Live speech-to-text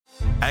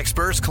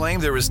Experts claim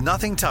there is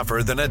nothing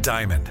tougher than a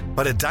diamond.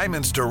 But at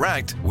Diamonds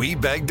Direct, we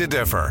beg to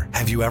differ.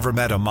 Have you ever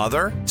met a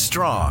mother?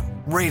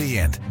 Strong,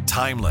 radiant,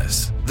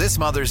 timeless. This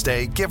Mother's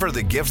Day, give her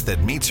the gift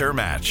that meets her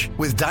match.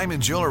 With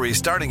diamond jewelry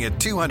starting at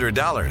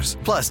 $200.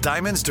 Plus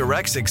Diamonds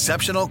Direct's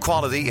exceptional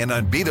quality and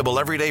unbeatable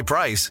everyday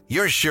price,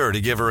 you're sure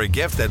to give her a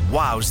gift that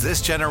wows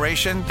this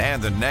generation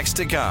and the next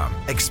to come.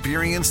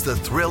 Experience the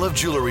thrill of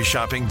jewelry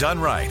shopping done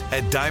right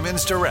at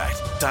Diamonds Direct.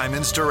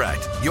 Diamonds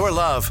Direct. Your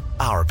love,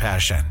 our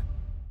passion.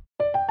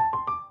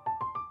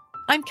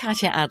 I'm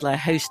Katya Adler,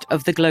 host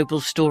of The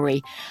Global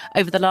Story.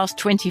 Over the last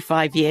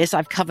 25 years,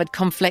 I've covered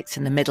conflicts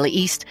in the Middle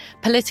East,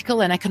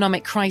 political and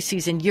economic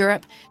crises in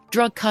Europe,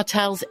 drug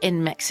cartels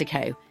in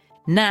Mexico.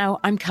 Now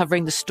I'm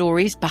covering the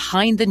stories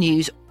behind the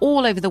news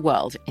all over the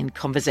world in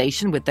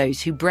conversation with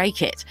those who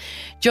break it.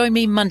 Join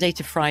me Monday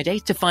to Friday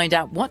to find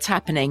out what's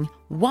happening,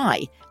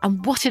 why,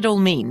 and what it all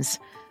means.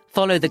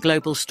 Follow The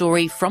Global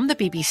Story from the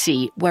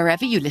BBC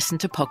wherever you listen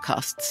to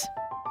podcasts.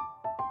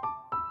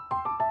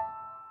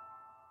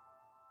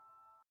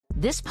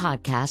 This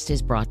podcast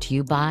is brought to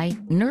you by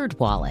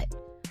NerdWallet.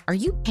 Are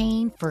you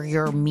paying for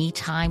your me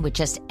time with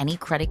just any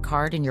credit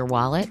card in your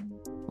wallet?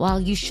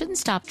 While you shouldn't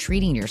stop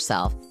treating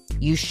yourself,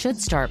 you should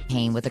start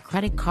paying with a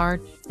credit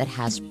card that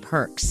has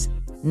perks.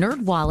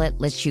 NerdWallet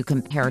lets you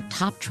compare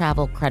top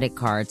travel credit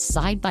cards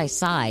side by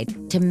side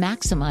to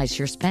maximize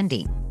your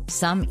spending.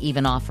 Some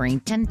even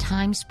offering 10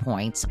 times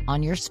points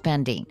on your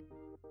spending.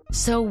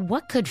 So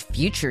what could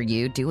future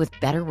you do with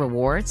better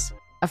rewards?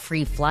 A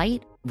free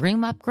flight?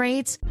 Room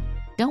upgrades?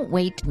 Don't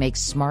wait to make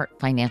smart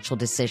financial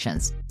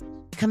decisions.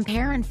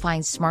 Compare and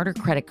find smarter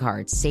credit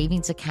cards,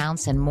 savings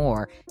accounts, and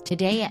more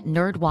today at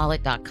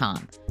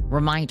nerdwallet.com.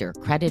 Reminder,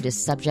 credit is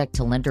subject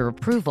to lender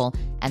approval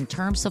and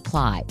terms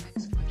apply.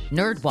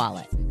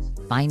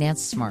 NerdWallet.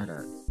 Finance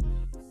smarter.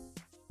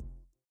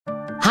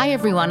 Hi,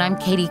 everyone. I'm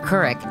Katie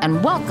Couric,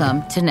 and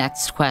welcome to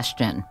Next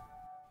Question.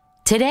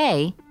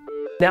 Today...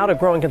 Now to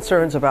growing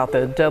concerns about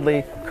the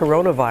deadly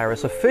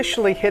coronavirus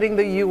officially hitting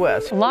the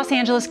U.S. Los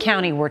Angeles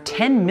County, where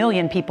 10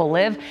 million people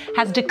live,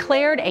 has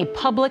declared a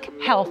public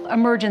health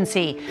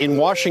emergency. In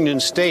Washington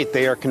state,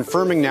 they are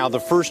confirming now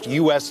the first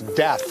U.S.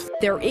 death.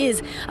 There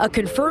is a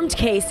confirmed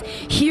case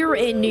here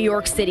in New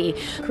York City.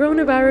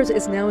 Coronavirus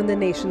is now in the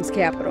nation's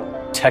capital.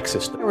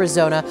 Texas,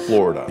 Arizona,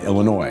 Florida,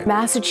 Illinois,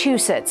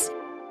 Massachusetts.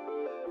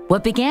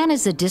 What began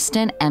as a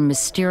distant and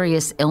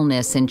mysterious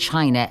illness in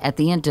China at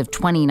the end of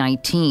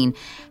 2019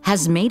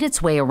 has made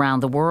its way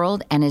around the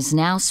world and is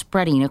now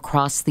spreading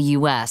across the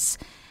U.S.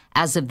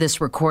 As of this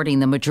recording,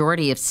 the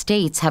majority of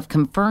states have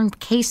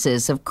confirmed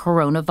cases of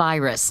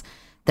coronavirus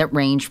that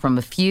range from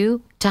a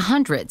few to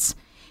hundreds.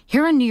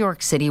 Here in New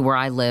York City, where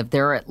I live,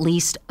 there are at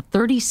least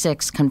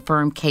 36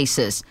 confirmed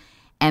cases,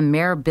 and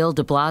Mayor Bill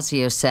de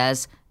Blasio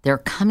says they're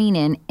coming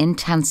in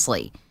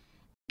intensely.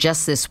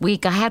 Just this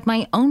week, I had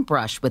my own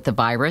brush with the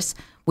virus,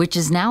 which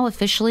is now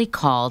officially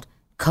called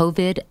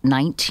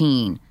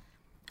COVID-19.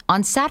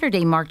 On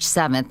Saturday, March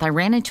 7th, I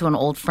ran into an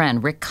old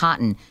friend, Rick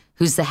Cotton,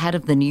 who's the head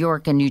of the New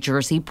York and New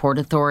Jersey Port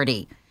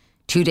Authority.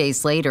 2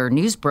 days later,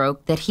 news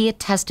broke that he had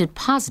tested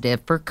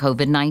positive for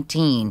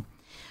COVID-19.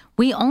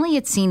 We only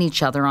had seen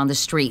each other on the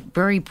street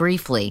very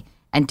briefly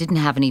and didn't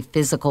have any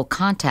physical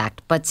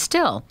contact, but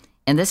still,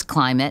 in this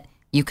climate,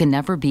 you can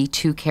never be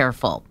too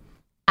careful.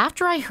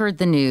 After I heard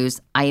the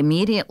news, I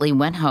immediately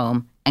went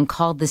home and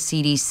called the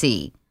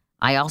CDC.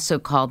 I also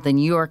called the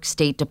New York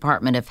State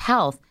Department of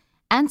Health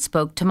and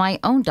spoke to my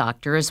own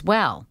doctor as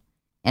well.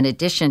 In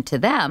addition to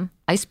them,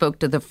 I spoke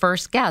to the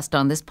first guest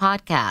on this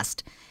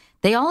podcast.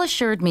 They all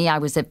assured me I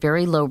was at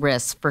very low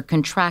risk for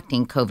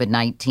contracting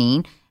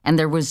COVID-19 and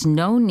there was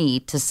no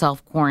need to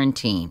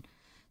self-quarantine.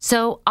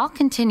 So I'll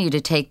continue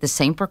to take the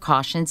same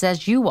precautions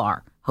as you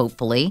are,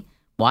 hopefully,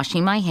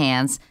 washing my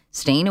hands,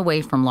 staying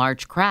away from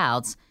large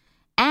crowds,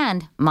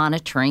 and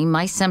monitoring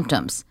my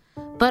symptoms.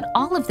 But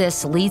all of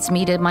this leads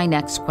me to my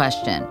next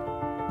question.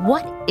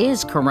 What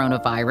is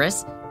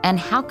coronavirus, and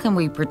how can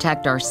we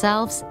protect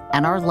ourselves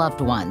and our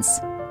loved ones?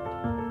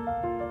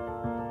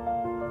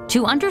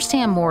 To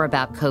understand more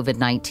about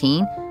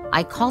COVID-19,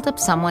 I called up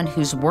someone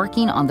who's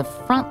working on the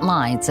front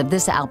lines of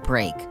this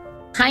outbreak.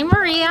 Hi,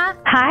 Maria.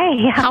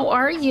 Hi. How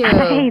are you?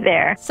 Hey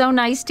there. So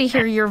nice to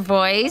hear your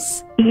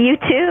voice. You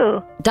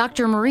too.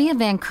 Dr. Maria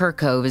Van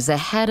Kerkhove is the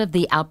head of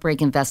the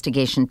Outbreak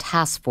Investigation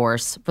Task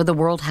Force for the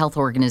World Health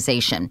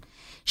Organization.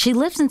 She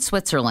lives in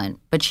Switzerland,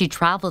 but she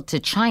traveled to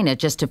China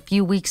just a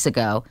few weeks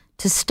ago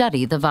to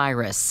study the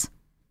virus.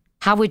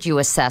 How would you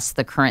assess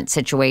the current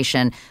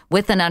situation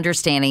with an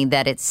understanding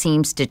that it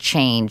seems to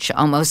change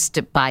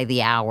almost by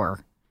the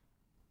hour?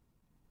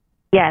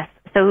 Yes.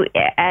 So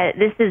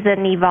this is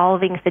an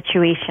evolving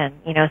situation.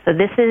 So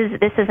this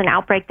is an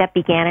outbreak that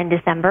began in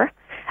December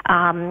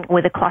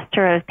with a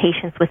cluster of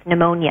patients with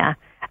pneumonia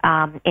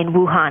in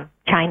Wuhan,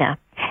 China.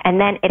 and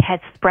then it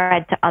had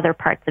spread to other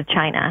parts of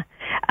China.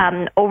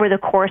 Over the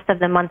course of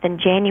the month in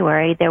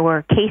January, there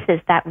were cases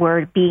that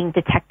were being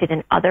detected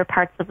in other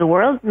parts of the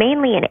world,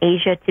 mainly in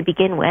Asia to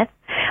begin with,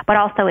 but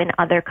also in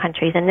other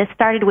countries. And this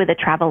started with a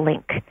travel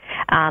link.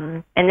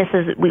 And this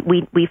is,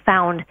 we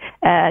found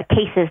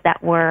cases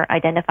that were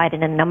identified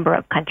in a number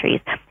of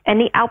countries. And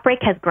the outbreak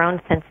has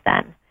grown since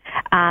then.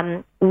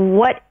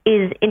 What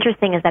is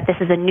interesting is that this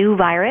is a new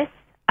virus.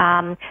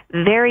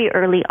 Very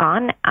early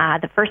on,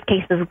 the first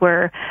cases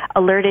were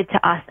alerted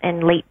to us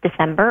in late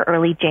December,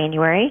 early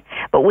January,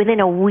 but within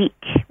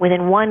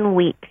 1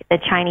 week, the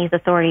Chinese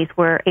authorities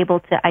were able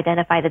to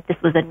identify that this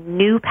was a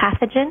new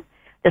pathogen.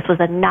 This was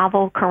a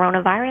novel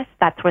coronavirus.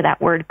 That's where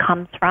that word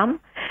comes from.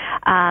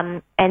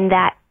 And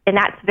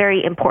that's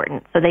very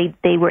important. So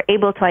they were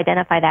able to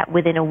identify that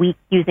within a week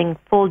using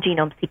full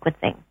genome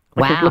sequencing,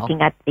 which is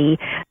looking at the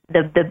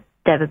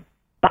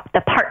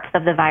parts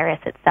of the virus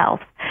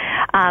itself.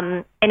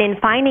 And in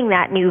finding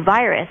that new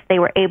virus, they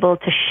were able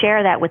to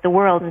share that with the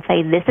world and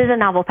say, this is a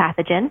novel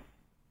pathogen.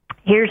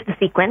 Here's the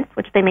sequence,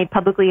 which they made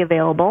publicly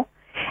available.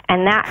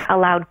 And that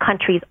allowed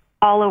countries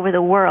all over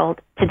the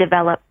world to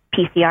develop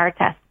PCR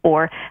tests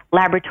or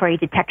laboratory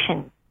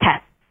detection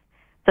tests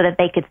so that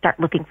they could start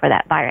looking for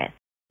that virus.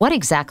 What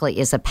exactly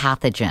is a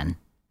pathogen?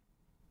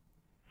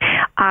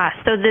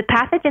 So the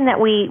pathogen that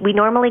we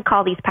normally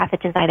call these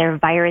pathogens either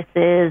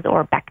viruses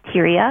or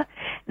bacteria.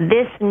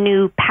 This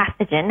new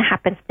pathogen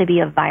happens to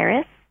be a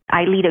virus.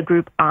 I lead a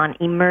group on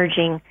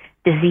emerging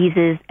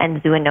diseases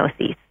and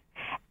zoonoses.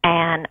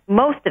 And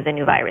most of the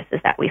new viruses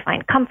that we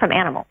find come from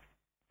animals.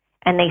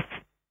 And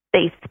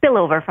they spill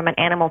over from an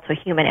animal to a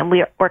human. And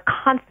we're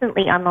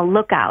constantly on the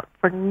lookout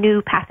for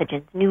new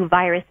pathogens, new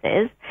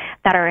viruses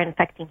that are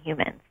infecting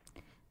humans.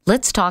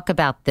 Let's talk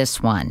about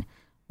this one.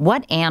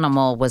 What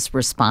animal was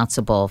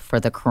responsible for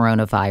the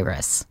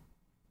coronavirus?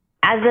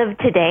 As of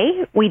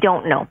today, we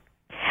don't know.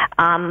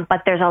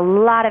 But there's a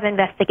lot of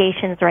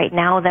investigations right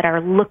now that are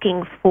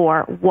looking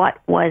for what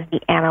was the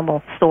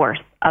animal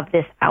source of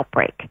this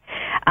outbreak.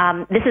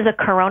 This is a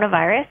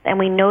coronavirus, and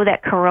we know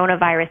that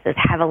coronaviruses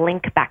have a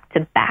link back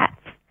to bats.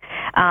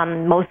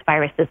 Most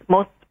viruses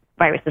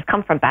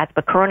come from bats,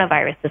 but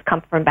coronaviruses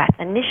come from bats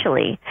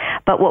initially.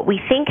 But what we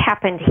think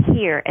happened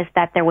here is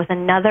that there was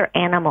another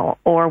animal,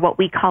 or what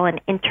we call an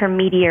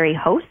intermediary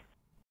host.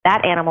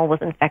 That animal was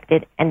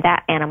infected, and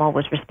that animal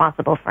was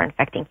responsible for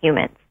infecting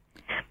humans.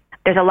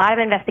 There's a lot of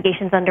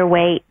investigations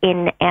underway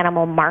in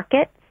animal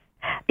markets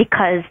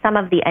because some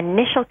of the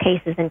initial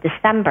cases in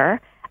December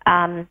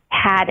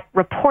had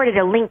reported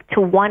a link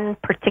to one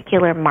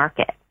particular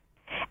market.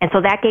 And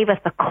so that gave us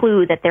a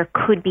clue that there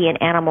could be an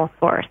animal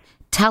source.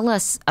 Tell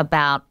us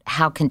about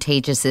how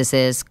contagious this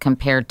is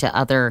compared to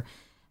other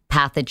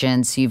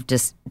pathogens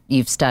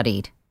you've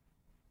studied.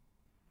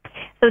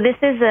 So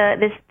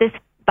this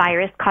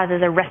virus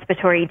causes a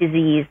respiratory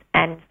disease,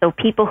 and so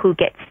people who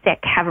get sick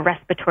have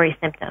respiratory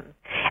symptoms.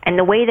 And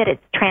the way that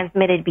it's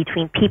transmitted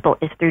between people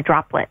is through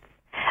droplets,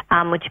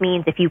 which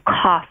means if you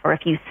cough or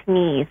if you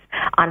sneeze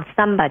on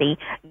somebody,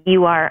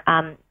 you are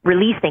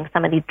releasing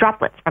some of these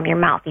droplets from your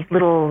mouth, these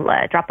little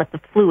droplets of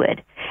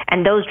fluid.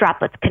 And those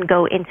droplets can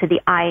go into the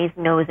eyes,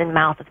 nose, and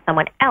mouth of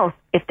someone else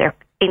if they're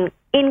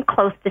in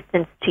close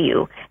distance to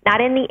you,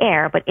 not in the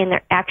air, but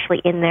actually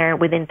in there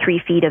within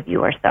 3 feet of you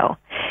or so.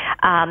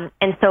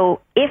 And so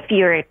if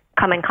you're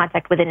come in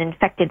contact with an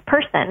infected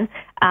person,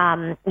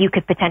 you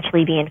could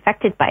potentially be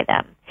infected by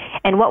them.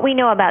 And what we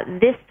know about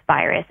this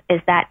virus is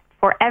that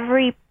for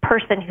every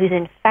person who's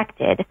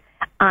infected,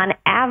 on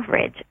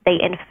average, they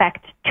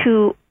infect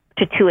 2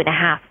 to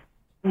 2.5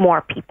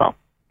 more people.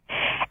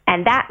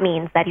 And that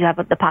means that you have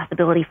the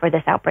possibility for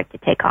this outbreak to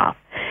take off.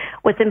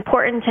 What's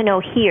important to know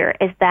here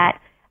is that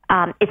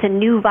it's a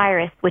new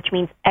virus, which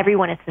means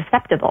everyone is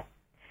susceptible.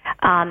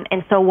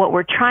 And so what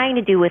we're trying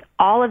to do with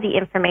all of the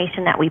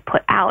information that we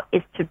put out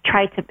is to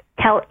try to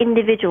tell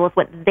individuals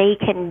what they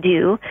can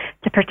do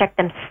to protect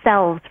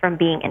themselves from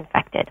being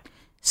infected.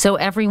 So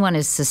everyone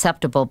is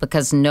susceptible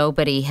because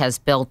nobody has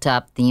built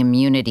up the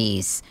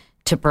immunities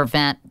to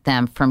prevent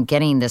them from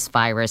getting this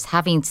virus.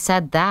 Having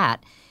said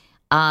that,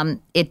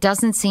 it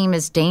doesn't seem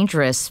as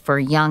dangerous for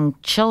young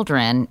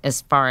children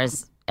as far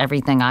as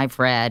everything I've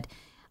read.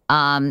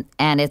 And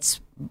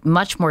it's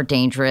much more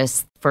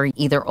dangerous for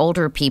either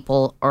older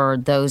people or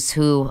those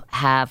who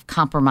have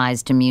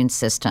compromised immune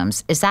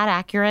systems. Is that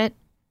accurate?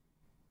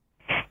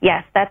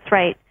 Yes, that's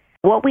right.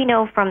 What we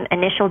know from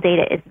initial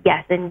data is,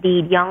 yes,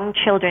 indeed, young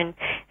children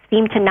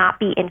seem to not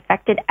be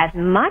infected as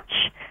much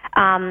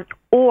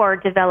or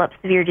develop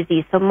severe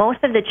disease. So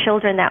most of the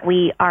children that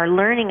we are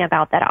learning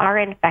about that are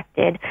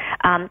infected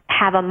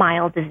have a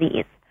mild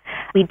disease.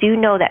 We do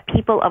know that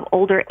people of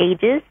older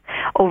ages,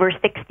 over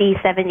 60,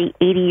 70,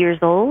 80 years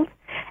old,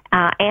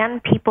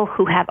 and people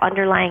who have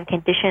underlying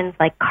conditions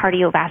like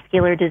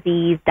cardiovascular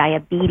disease,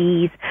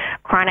 diabetes,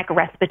 chronic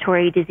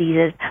respiratory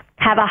diseases,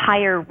 have a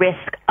higher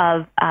risk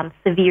of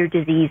severe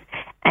disease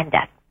and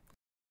death.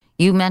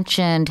 You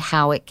mentioned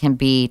how it can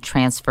be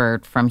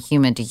transferred from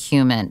human to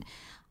human.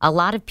 A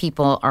lot of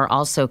people are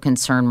also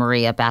concerned,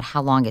 Maria, about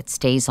how long it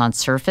stays on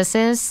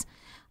surfaces.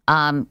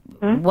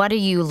 What are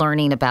you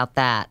learning about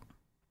that?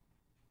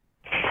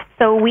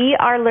 So we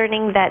are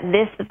learning that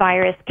this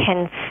virus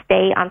can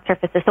stay on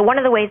surfaces. So one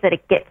of the ways that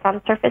it gets on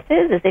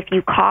surfaces is if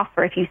you cough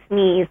or if you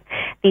sneeze,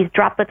 these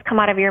droplets come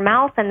out of your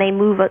mouth and they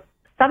move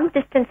some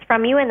distance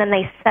from you and then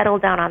they settle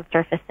down on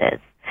surfaces,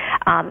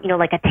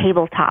 like a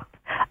tabletop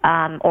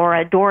or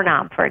a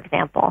doorknob, for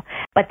example.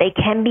 But they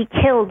can be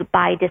killed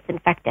by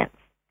disinfectants.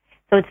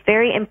 So it's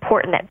very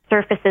important that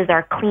surfaces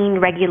are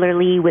cleaned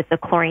regularly with the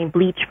chlorine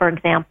bleach, for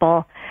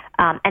example,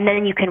 and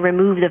then you can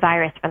remove the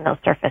virus from those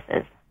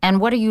surfaces. And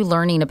what are you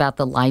learning about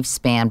the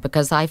lifespan?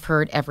 Because I've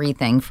heard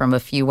everything from a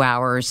few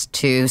hours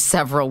to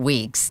several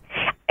weeks.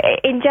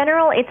 In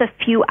general, it's a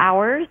few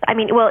hours.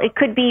 It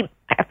could be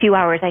a few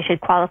hours. I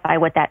should qualify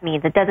what that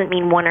means. It doesn't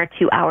mean 1 or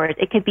 2 hours.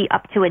 It could be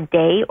up to a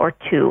day or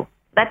two.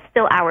 That's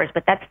still hours,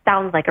 but that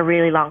sounds like a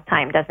really long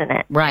time, doesn't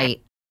it?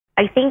 Right.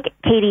 I think,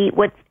 Katie,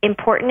 what's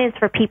important is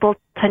for people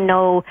to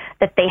know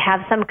that they have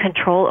some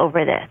control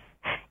over this,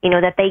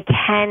 that they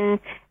can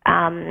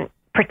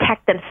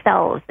protect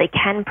themselves, they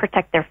can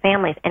protect their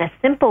families. And a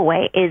simple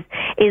way is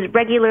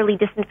regularly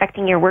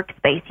disinfecting your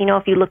workspace.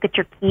 If you look at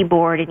your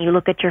keyboard and you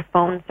look at your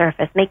phone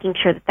surface, making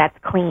sure that that's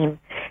clean,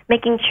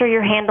 making sure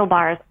your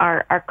handlebars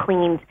are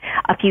cleaned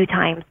a few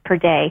times per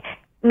day,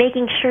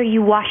 making sure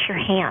you wash your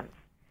hands.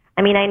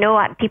 I know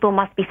people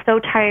must be so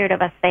tired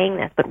of us saying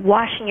this, but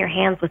washing your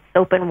hands with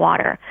soap and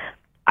water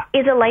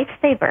is a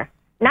lifesaver,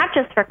 not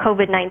just for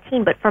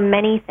COVID-19, but for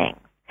many things.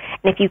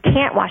 And if you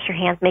can't wash your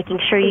hands, making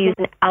sure you use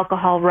an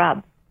alcohol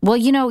rub. Well,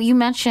 you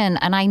mentioned,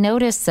 and I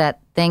noticed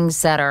that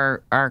things that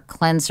are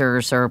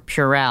cleansers or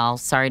Purell,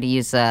 sorry to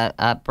use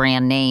a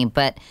brand name,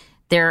 but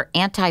they're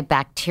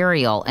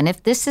antibacterial. And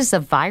if this is a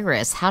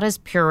virus, how does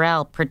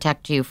Purell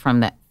protect you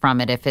from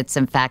it if it's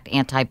in fact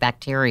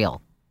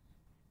antibacterial?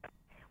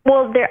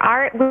 Well, there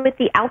are, with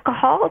the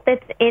alcohol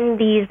that's in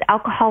these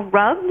alcohol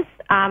rubs,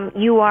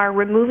 you are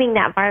removing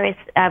that virus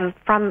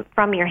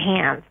from your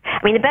hands.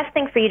 The best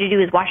thing for you to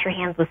do is wash your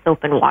hands with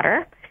soap and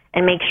water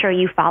and make sure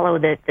you follow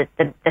the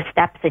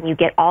steps and you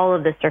get all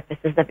of the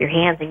surfaces of your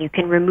hands and you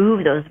can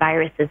remove those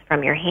viruses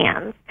from your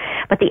hands.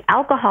 But the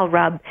alcohol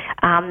rub,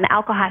 the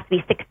alcohol has to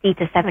be 60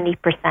 to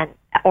 70%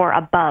 or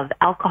above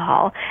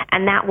alcohol,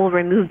 and that will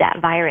remove that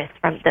virus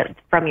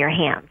from your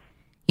hands.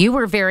 You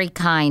were very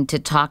kind to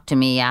talk to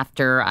me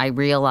after I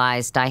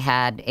realized I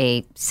had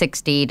a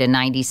 60 to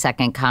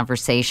 90-second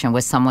conversation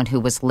with someone who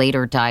was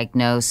later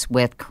diagnosed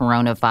with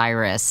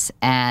coronavirus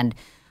and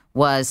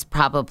was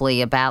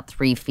probably about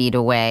 3 feet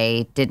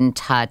away, didn't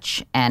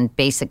touch, and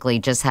basically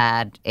just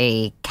had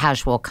a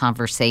casual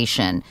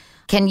conversation.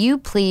 Can you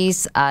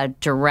please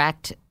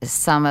direct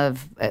some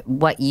of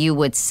what you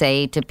would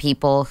say to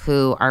people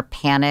who are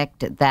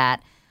panicked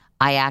that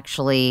I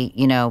actually,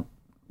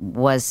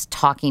 was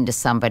talking to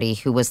somebody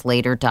who was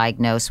later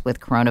diagnosed with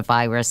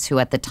coronavirus, who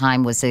at the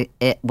time was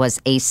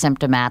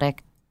asymptomatic?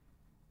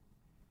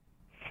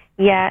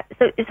 Yeah.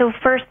 So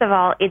first of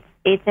all,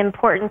 it's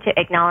important to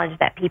acknowledge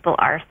that people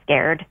are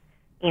scared.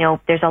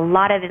 There's a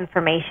lot of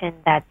information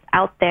that's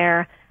out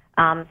there.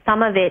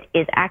 Some of it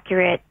is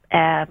accurate.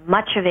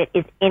 Much of it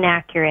is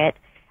inaccurate.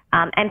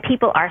 And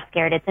people are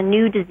scared. It's a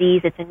new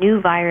disease. It's a new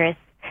virus.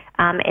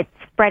 It's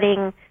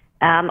spreading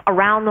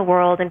around the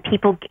world, and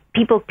people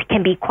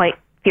can be quite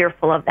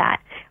fearful of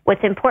that.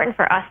 What's important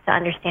for us to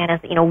understand is,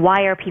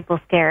 why are people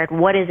scared?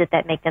 What is it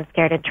that makes them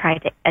scared, and trying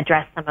to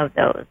address some of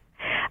those.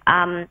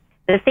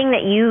 The thing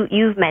that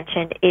you've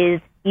mentioned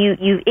is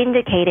you've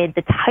indicated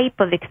the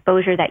type of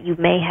exposure that you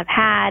may have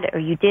had or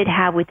you did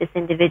have with this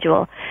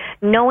individual.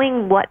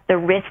 Knowing what the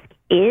risk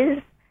is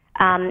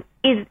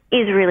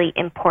really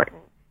important.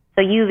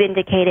 So you've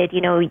indicated,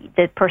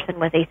 the person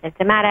was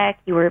asymptomatic.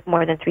 You were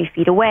more than 3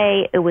 feet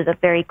away. It was a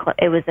very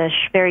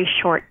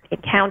short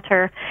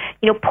encounter.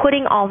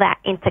 Putting all that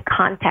into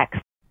context.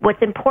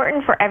 What's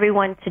important for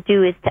everyone to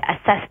do is to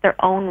assess their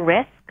own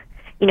risk.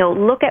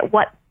 Look at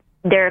what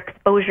their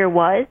exposure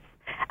was,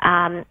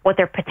 what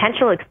their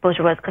potential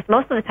exposure was, because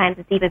most of the times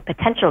it's even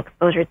potential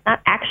exposure. It's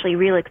not actually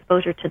real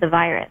exposure to the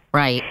virus.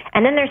 Right.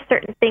 And then there's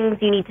certain things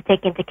you need to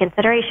take into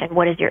consideration.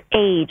 What is your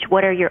age?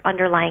 What are your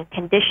underlying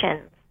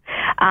conditions?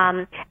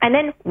 And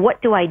then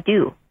what do I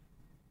do?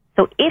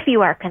 So if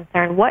you are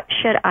concerned, what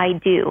should I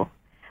do?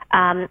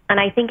 And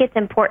I think it's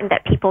important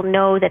that people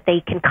know that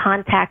they can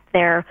contact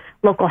their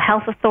local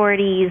health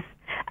authorities,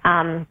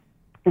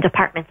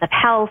 departments of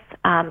health.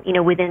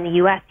 Within the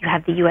U.S., you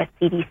have the U.S.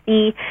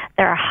 CDC.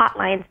 There are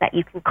hotlines that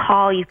you can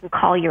call. You can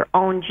call your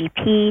own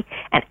GP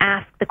and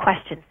ask the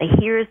question. Say,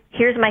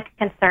 here's my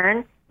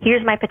concern.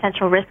 Here's my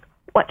potential risk.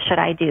 What should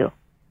I do?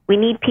 We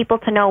need people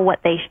to know what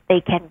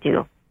they can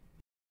do.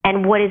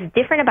 And what is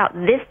different about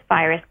this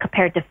virus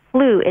compared to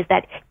flu is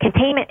that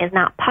containment is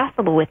not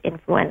possible with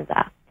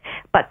influenza,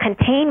 but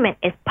containment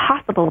is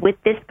possible with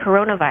this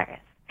coronavirus.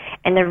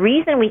 And the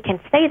reason we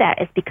can say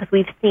that is because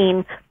we've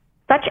seen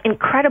such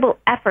incredible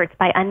efforts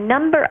by a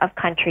number of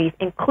countries,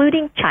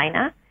 including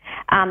China,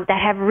 that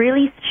have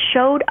really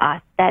showed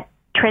us that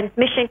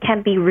transmission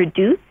can be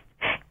reduced,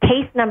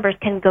 case numbers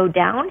can go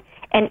down,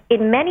 and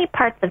in many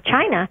parts of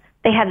China,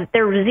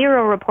 There are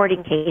zero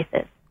reporting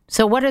cases.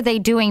 So what are they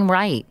doing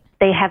right?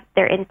 They have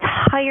their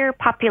entire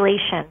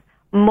population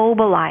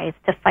mobilized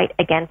to fight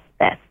against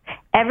this.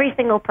 Every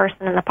single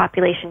person in the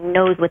population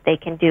knows what they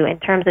can do in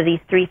terms of these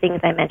three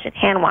things I mentioned: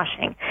 hand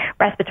washing,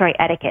 respiratory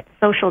etiquette,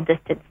 social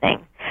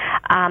distancing.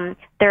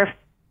 There are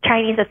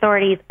Chinese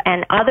authorities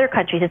and other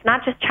countries. It's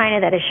not just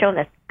China that has shown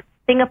this.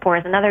 Singapore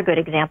is another good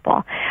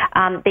example.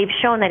 They've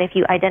shown that if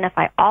you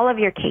identify all of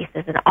your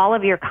cases and all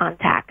of your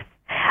contacts,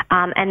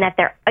 and that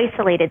they're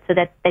isolated so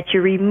that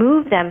you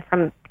remove them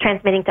from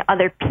transmitting to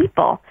other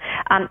people,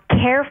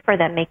 care for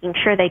them, making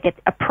sure they get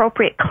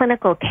appropriate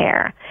clinical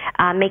care,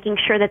 making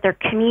sure that they're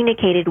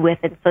communicated with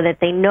and so that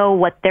they know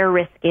what their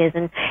risk is,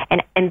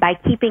 and by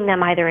keeping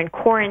them either in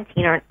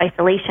quarantine or in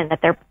isolation, that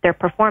they're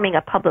performing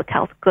a public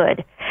health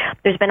good.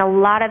 There's been a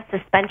lot of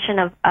suspension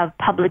of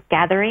public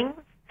gatherings.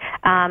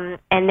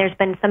 And there's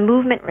been some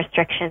movement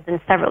restrictions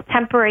and several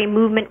temporary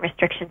movement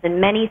restrictions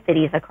in many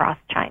cities across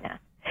China.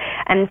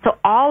 And so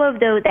all of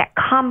those, that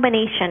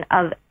combination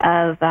of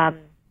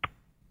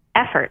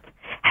efforts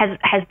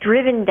has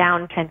driven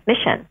down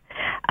transmission.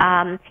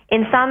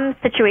 In some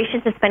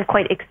situations, it's been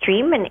quite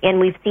extreme, and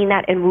we've seen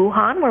that in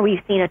Wuhan, where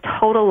we've seen a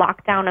total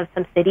lockdown of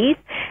some cities,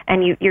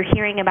 and you're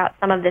hearing about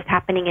some of this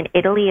happening in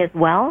Italy as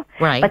well.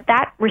 Right. But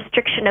that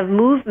restriction of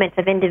movement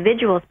of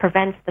individuals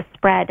prevents the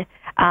spread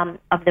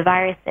of the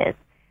viruses.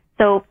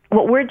 So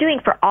what we're doing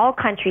for all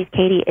countries,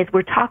 Katie, is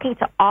we're talking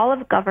to all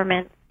of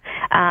governments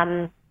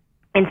and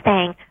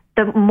saying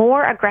the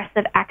more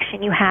aggressive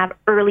action you have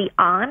early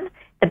on,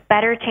 the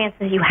better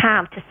chances you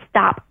have to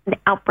stop the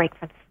outbreak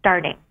from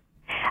starting.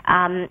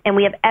 And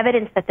we have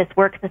evidence that this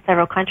works in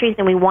several countries,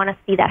 and we want to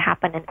see that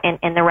happen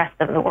in the rest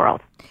of the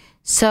world.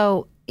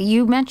 So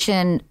you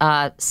mentioned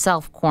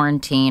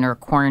self-quarantine or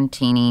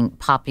quarantining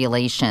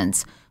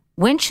populations.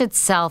 When should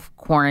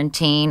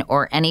self-quarantine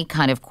or any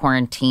kind of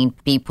quarantine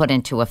be put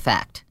into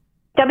effect?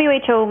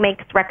 WHO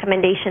makes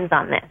recommendations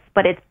on this,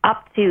 but it's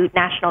up to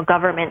national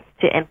governments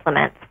to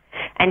implement.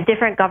 And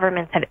different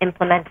governments have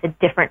implemented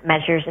different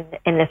measures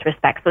in this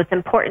respect. So it's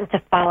important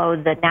to follow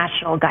the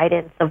national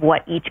guidance of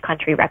what each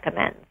country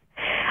recommends.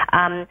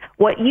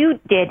 What you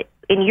did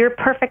in your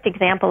perfect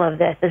example of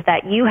this is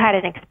that you had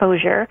an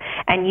exposure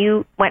and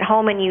you went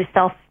home and you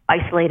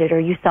self-isolated or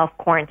you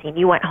self-quarantined.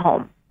 You went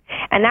home.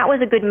 And that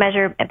was a good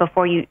measure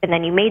and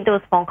then you made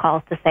those phone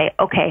calls to say,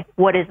 okay,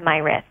 what is my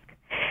risk?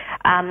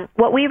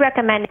 What we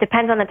recommend, it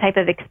depends on the type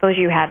of exposure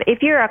you have.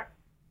 If you're a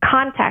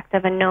contact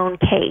of a known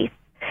case,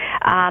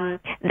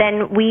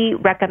 then we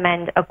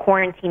recommend a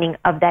quarantining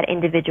of that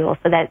individual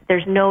so that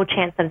there's no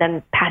chance of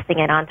them passing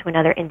it on to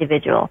another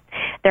individual.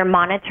 They're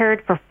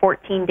monitored for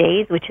 14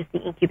 days, which is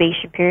the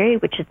incubation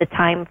period, which is the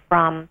time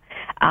from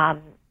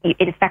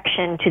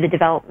infection to the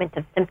development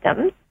of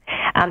symptoms.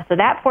 So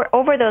that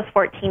over those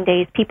 14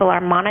 days, people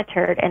are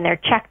monitored and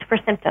they're checked for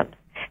symptoms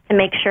to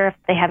make sure if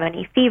they have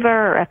any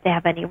fever or if they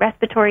have any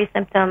respiratory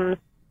symptoms,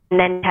 and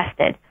then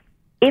tested.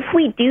 If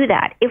we do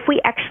that, if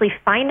we actually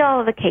find all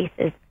of the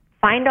cases,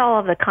 find all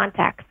of the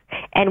contacts,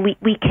 and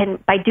we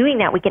can, by doing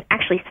that, we can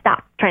actually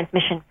stop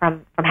transmission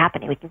from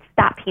happening. We can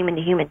stop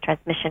human-to-human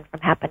transmission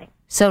from happening.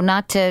 So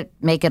not to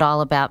make it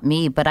all about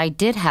me, but I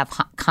did have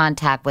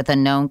contact with a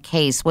known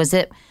case. Was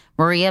it,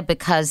 Maria,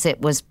 because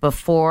it was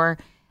before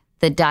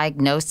the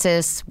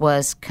diagnosis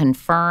was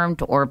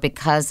confirmed or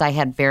because I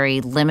had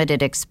very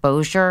limited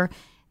exposure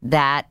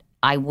that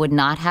I would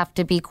not have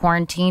to be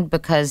quarantined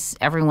because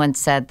everyone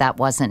said that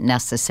wasn't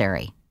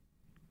necessary?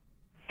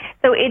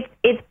 So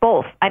it's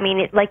both. I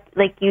mean,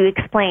 like you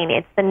explained,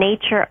 it's the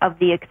nature of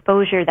the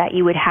exposure that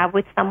you would have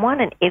with someone,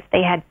 and if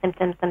they had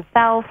symptoms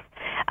themselves,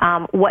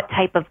 what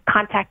type of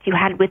contact you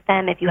had with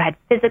them, if you had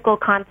physical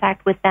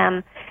contact with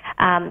them.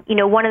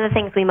 One of the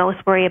things we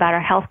most worry about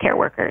are healthcare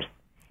workers.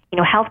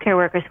 Healthcare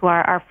workers who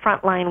are our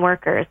frontline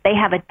workers, they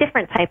have a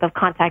different type of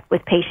contact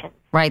with patients.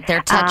 Right,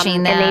 they're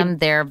touching them,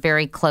 they're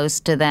very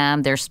close to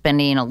them, they're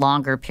spending a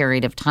longer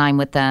period of time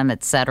with them,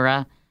 et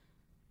cetera.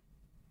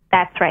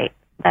 That's right.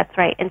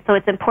 And so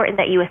it's important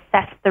that you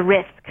assess the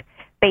risk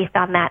based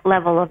on that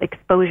level of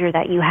exposure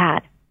that you had.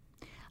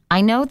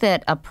 I know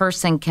that a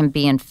person can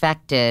be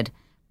infected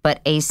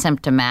but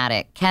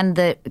asymptomatic. Can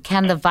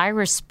the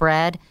virus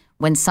spread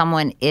when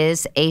someone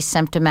is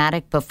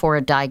asymptomatic before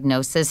a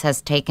diagnosis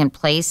has taken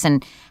place?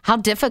 And how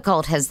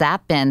difficult has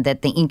that been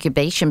that the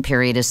incubation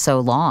period is so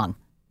long?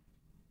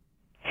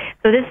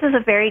 So this is a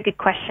very good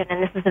question,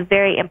 and this is a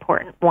very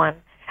important one.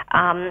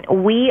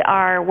 We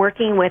are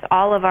working with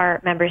all of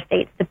our member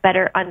states to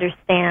better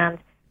understand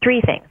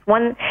three things.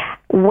 One,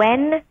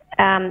 when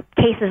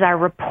cases are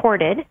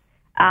reported,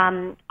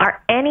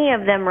 are any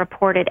of them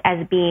reported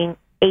as being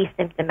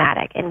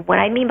asymptomatic? And what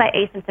I mean by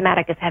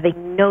asymptomatic is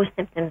having no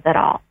symptoms at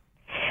all.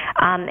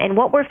 And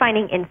what we're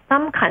finding in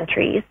some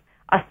countries,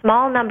 a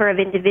small number of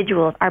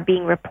individuals are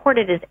being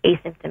reported as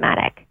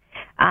asymptomatic.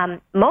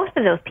 Most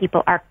of those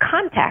people are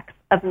contacts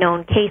of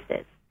known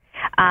cases.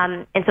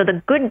 And so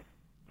the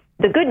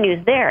good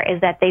news there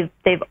is that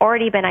they've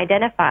already been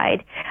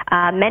identified.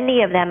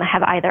 Many of them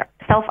have either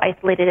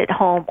self-isolated at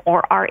home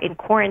or are in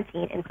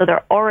quarantine, and so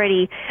they're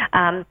already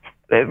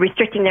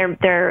restricting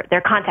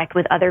their contact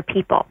with other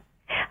people.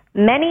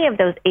 Many of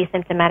those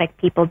asymptomatic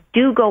people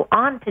do go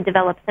on to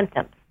develop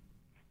symptoms.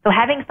 So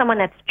having someone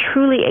that's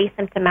truly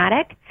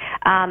asymptomatic,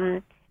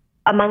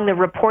 among the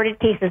reported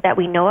cases that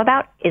we know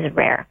about, is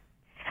rare.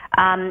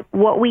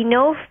 What we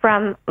know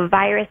from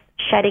virus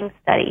shedding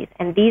studies,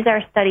 and these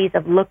are studies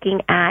of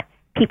looking at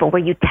people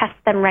where you test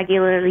them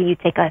regularly, you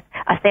take a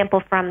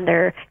sample from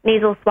their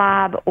nasal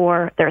swab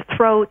or their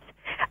throat.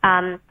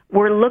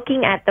 We're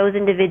looking at those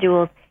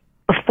individuals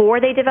before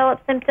they develop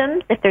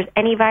symptoms, if there's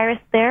any virus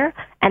there,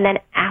 and then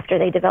after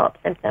they develop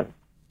symptoms.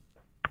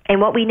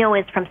 And what we know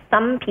is from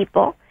some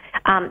people,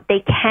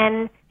 they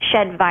can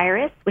shed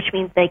virus, which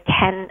means they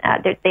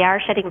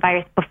are shedding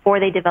virus before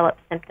they develop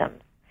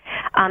symptoms.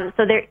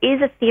 So there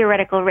is a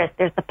theoretical risk.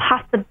 There's the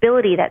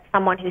possibility that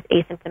someone who's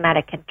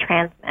asymptomatic can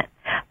transmit.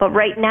 But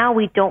right now,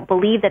 we don't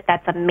believe that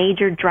that's a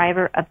major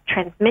driver of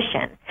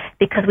transmission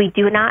because we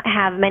do not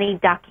have many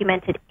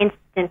documented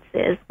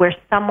instances where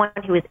someone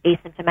who is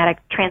asymptomatic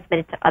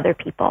transmitted to other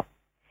people.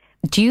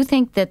 Do you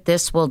think that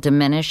this will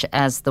diminish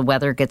as the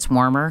weather gets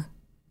warmer?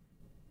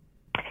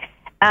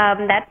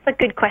 That's a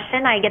good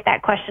question. I get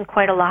that question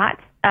quite a lot.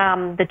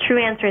 The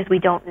true answer is we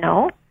don't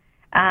know.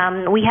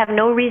 We have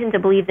no reason to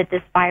believe that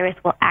this virus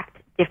will act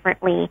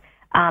differently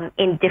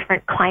in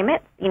different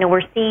climates.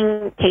 We're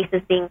seeing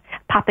cases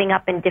popping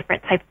up in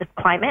different types of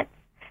climates.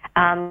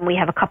 We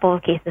have a couple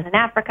of cases in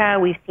Africa.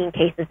 We've seen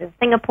cases in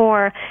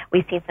Singapore.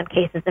 We've seen some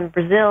cases in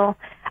Brazil.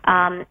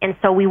 And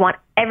so we want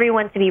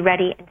everyone to be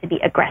ready and to be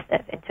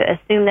aggressive and to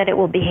assume that it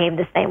will behave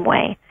the same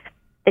way.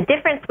 The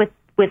difference with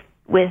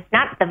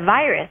not the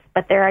virus,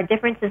 but there are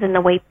differences in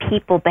the way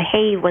people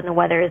behave when the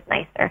weather is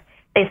nicer.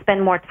 They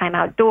spend more time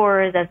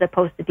outdoors as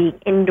opposed to being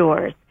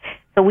indoors.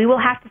 So we will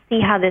have to see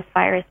how this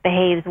virus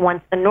behaves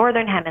once the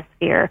northern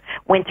hemisphere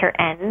winter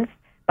ends.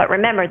 But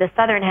remember, the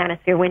southern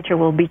hemisphere winter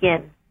will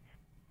begin.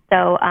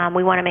 So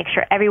we want to make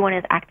sure everyone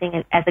is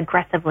acting as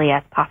aggressively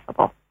as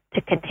possible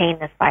to contain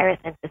this virus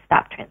and to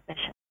stop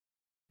transmission.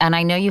 And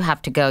I know you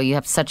have to go. You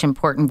have such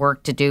important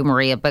work to do,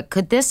 Maria. But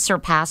could this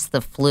surpass the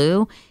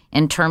flu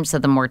in terms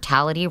of the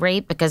mortality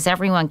rate? Because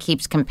everyone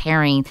keeps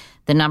comparing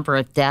the number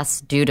of deaths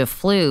due to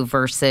flu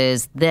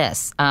versus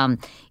this.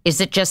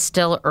 Is it just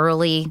still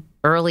early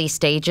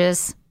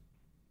stages?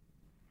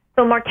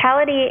 So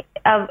mortality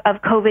of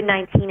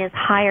COVID-19 is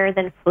higher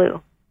than flu.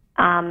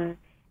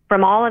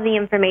 From all of the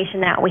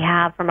information that we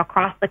have from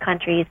across the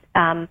countries,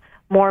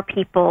 more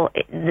people,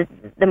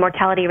 the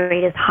mortality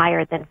rate is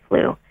higher than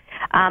flu.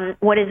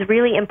 What is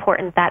really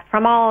important that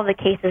from all of the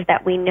cases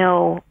that we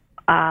know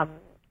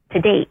to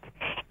date,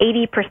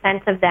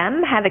 80% of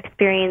them have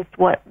experienced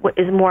what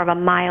is more of a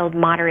mild,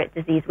 moderate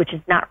disease, which does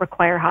not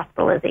require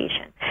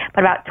hospitalization.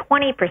 But about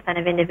 20%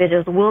 of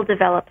individuals will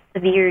develop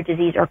severe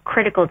disease or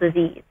critical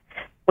disease,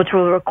 which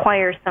will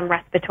require some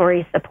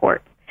respiratory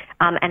support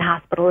and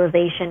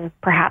hospitalization,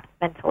 perhaps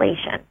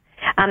ventilation.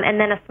 And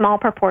then a small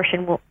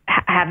proportion will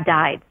have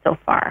died so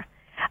far.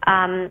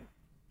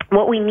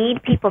 What we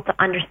need people to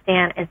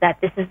understand is that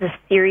this is a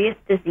serious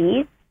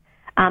disease,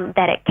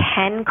 that it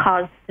can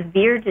cause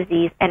severe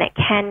disease and it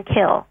can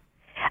kill.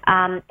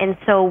 And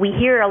so I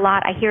hear a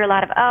lot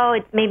of,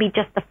 it's maybe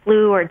just the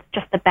flu or it's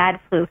just a bad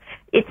flu.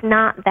 It's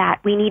not that.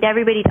 We need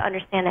everybody to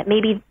understand that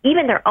maybe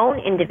even their own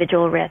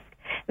individual risk.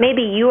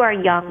 Maybe you are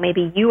young,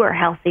 maybe you are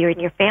healthy,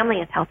 and your family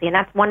is healthy, and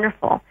that's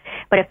wonderful.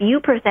 But if you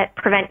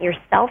prevent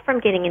yourself from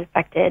getting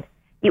infected,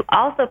 you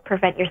also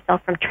prevent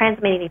yourself from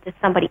transmitting it to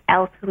somebody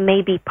else who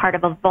may be part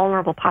of a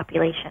vulnerable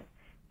population,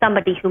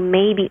 somebody who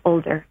may be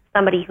older,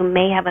 somebody who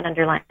may have an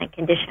underlying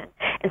condition.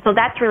 And so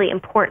that's really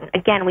important.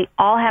 Again, we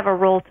all have a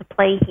role to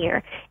play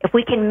here. If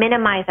we can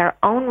minimize our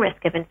own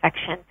risk of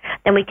infection,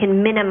 then we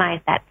can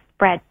minimize that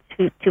spread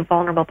to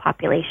vulnerable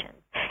populations.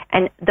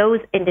 And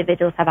those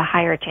individuals have a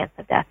higher chance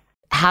of death.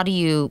 How do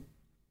you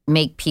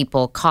make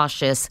people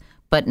cautious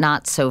but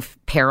not so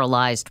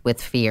paralyzed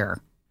with fear?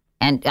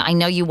 And I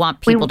know you want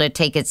people to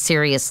take it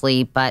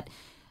seriously, but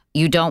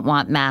you don't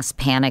want mass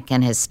panic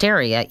and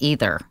hysteria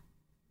either.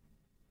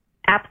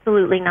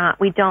 Absolutely not.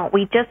 We don't.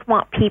 We just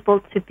want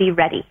people to be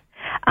ready.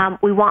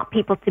 We want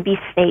people to be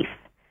safe.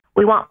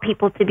 We want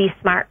people to be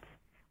smart.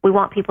 We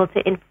want people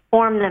to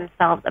inform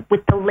themselves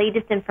with the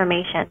latest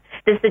information.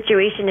 This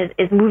situation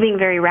is moving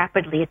very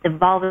rapidly. It's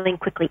evolving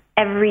quickly.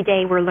 Every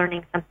day we're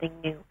learning something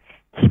new.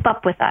 Keep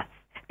up with us.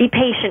 Be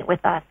patient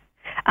with us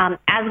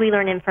as we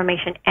learn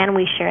information and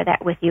we share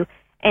that with you.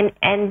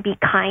 And be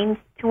kind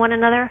to one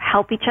another.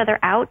 Help each other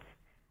out.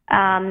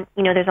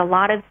 There's a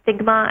lot of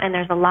stigma and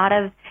there's a lot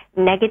of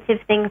negative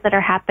things that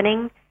are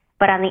happening.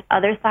 But on the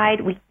other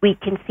side, we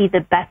can see the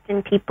best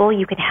in people.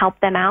 You can help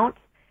them out.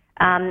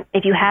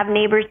 If you have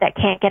neighbors that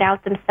can't get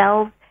out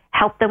themselves,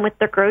 help them with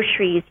their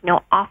groceries.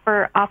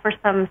 Offer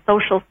some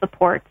social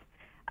support.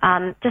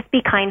 Just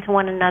be kind to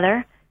one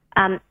another.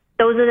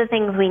 Those are the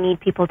things we need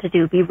people to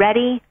do. Be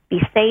ready, be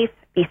safe,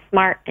 be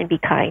smart, and be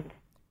kind.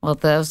 Well,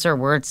 those are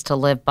words to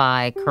live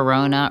by,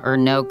 corona or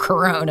no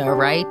corona,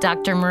 right,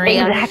 Dr.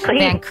 Maria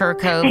Van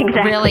Kerkhove?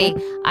 Exactly. Really,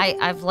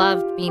 I've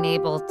loved being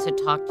able to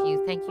talk to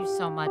you. Thank you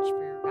so much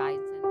for your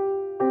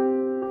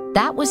guidance.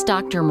 That was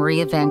Dr.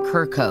 Maria Van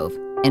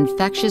Kerkhove,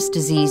 infectious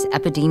disease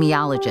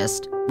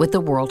epidemiologist with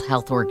the World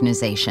Health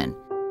Organization.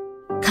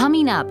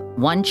 Coming up,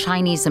 one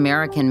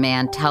Chinese-American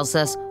man tells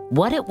us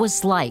what it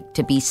was like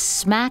to be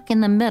smack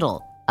in the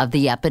middle of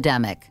the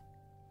epidemic.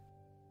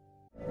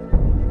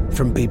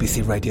 From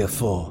BBC Radio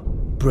 4,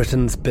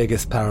 Britain's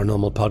biggest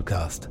paranormal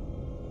podcast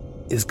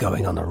is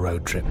going on a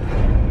road trip.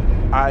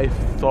 I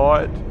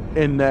thought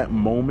in that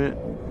moment,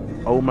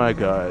 oh my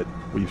God,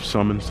 we've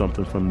summoned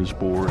something from this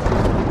board.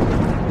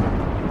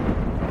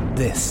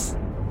 This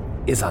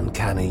is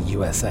Uncanny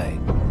USA.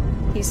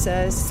 He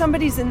says,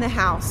 somebody's in the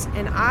house,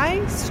 and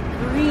I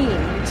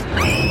screamed.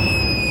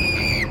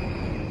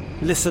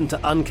 Listen to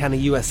Uncanny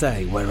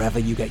USA wherever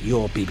you get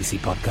your BBC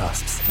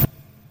podcasts,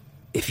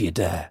 if you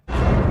dare.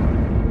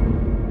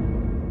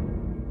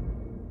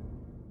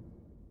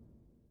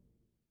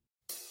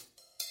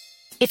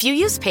 If you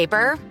use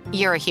paper,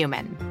 you're a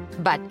human.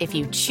 But if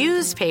you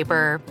choose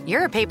paper,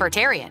 you're a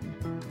papertarian.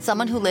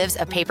 Someone who lives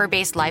a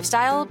paper-based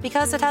lifestyle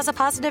because it has a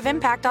positive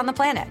impact on the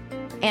planet.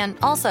 And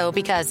also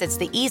because it's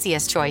the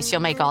easiest choice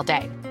you'll make all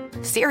day.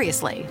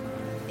 Seriously.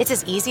 It's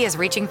as easy as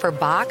reaching for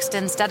boxed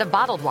instead of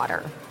bottled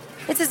water.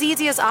 It's as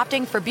easy as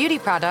opting for beauty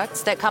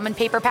products that come in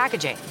paper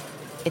packaging.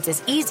 It's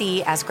as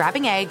easy as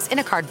grabbing eggs in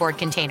a cardboard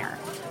container.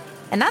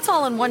 And that's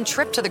all in one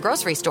trip to the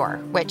grocery store,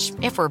 which,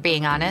 if we're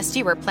being honest,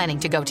 you were planning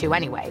to go to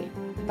anyway.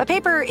 But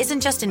paper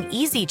isn't just an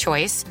easy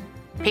choice.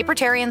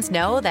 Papertarians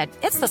know that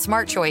it's the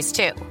smart choice,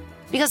 too.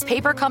 Because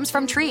paper comes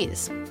from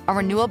trees, a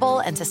renewable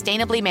and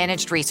sustainably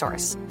managed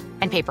resource.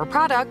 And paper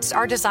products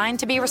are designed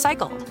to be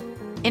recycled.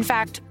 In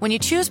fact, when you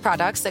choose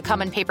products that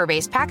come in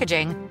paper-based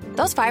packaging,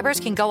 those fibers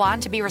can go on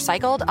to be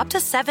recycled up to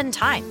 7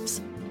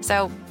 times.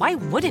 So why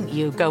wouldn't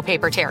you go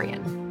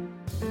papertarian?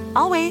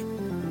 I'll wait.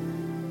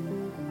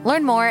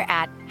 Learn more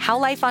at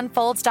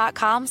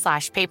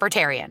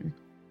howlifeunfolds.com/papertarian.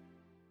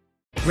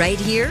 Right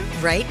here,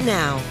 right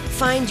now.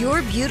 Find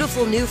your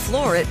beautiful new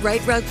floor at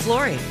Right Rug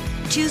Flooring.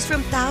 Choose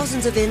from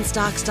thousands of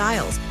in-stock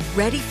styles,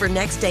 ready for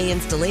next day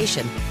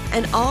installation,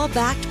 and all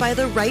backed by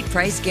the right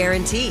price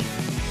guarantee.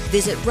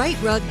 Visit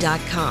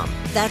rightrug.com.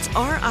 That's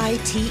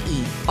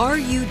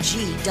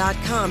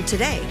RITERUG.com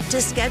today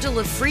to schedule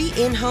a free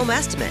in-home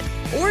estimate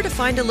or to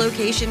find a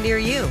location near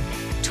you.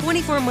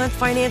 24-month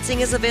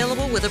financing is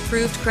available with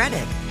approved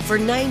credit. For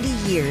 90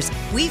 years,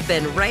 we've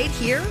been right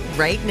here,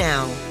 right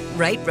now.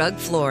 Right Rug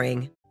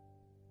Flooring.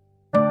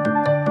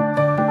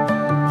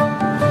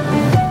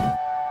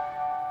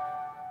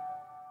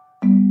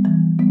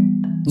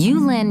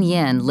 Yulin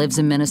Yin lives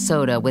in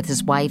Minnesota with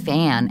his wife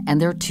Anne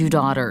and their 2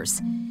 daughters.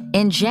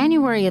 In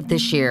January of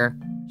this year,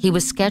 he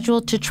was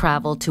scheduled to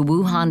travel to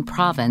Wuhan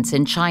province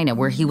in China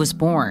where he was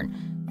born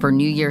for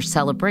New Year's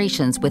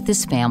celebrations with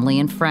his family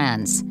and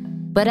friends.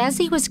 But as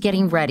he was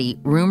getting ready,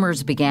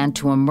 rumors began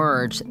to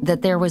emerge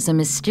that there was a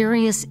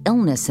mysterious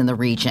illness in the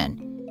region.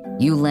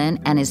 Yulin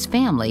and his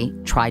family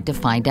tried to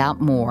find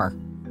out more.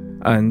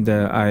 And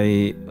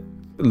I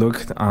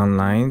looked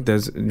online.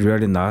 There's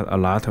really not a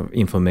lot of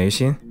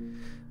information.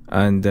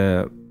 And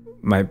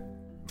my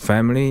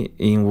family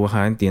in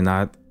Wuhan did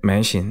not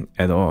mention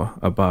at all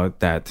about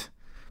that.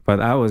 But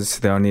I was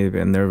still a little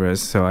bit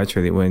nervous, so I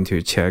actually went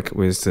to check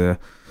with a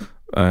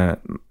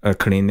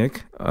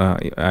clinic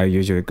I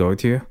usually go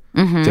to.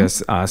 Mm-hmm.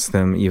 Just ask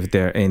them if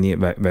there are any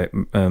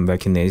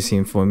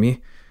vaccination for me.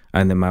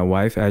 And my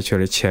wife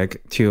actually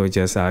checked too,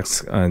 just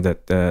ask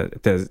that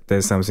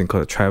there's something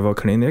called travel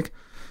clinic.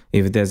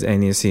 If there's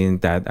anything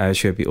that I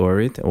should be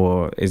worried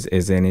or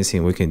is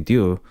anything we can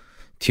do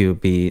to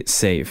be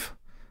safe.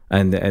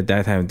 And at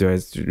that time, there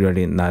was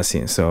really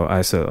nothing. So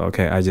I said,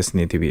 okay, I just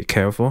need to be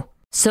careful.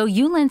 So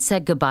Yulin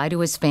said goodbye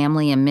to his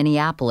family in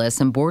Minneapolis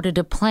and boarded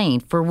a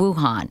plane for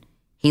Wuhan.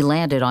 He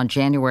landed on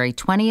January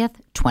 20th,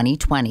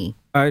 2020.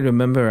 I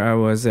remember I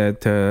was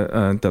at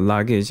the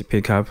luggage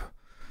pickup.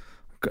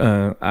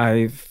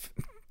 I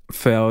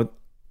felt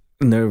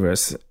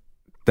nervous,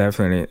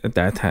 definitely at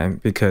that time,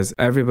 because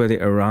everybody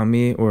around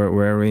me were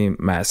wearing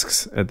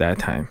masks at that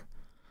time.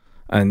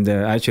 And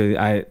actually,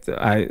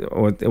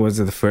 it was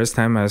the first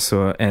time I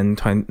saw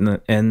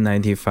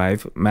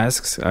N95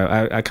 masks.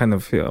 I kind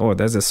of feel, oh,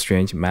 that's a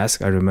strange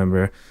mask. I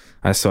remember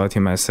I saw it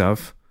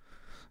myself.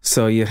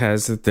 So it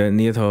has the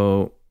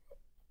little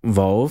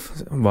valve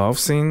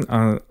thing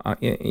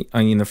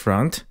in the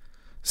front.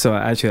 So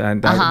actually,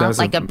 that was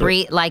like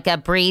a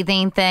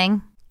breathing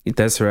thing.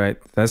 That's right.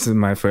 That's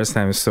my first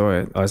time I saw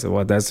it. I was,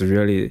 well, that's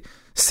really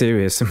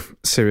serious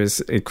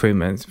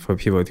equipment for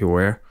people to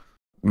wear.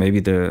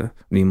 Maybe the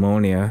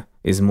pneumonia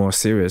is more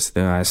serious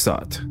than I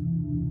thought.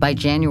 By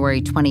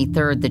January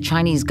 23rd, the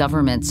Chinese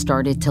government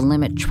started to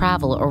limit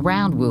travel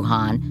around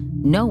Wuhan.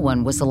 No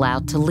one was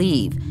allowed to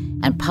leave,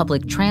 and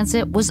public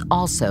transit was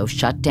also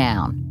shut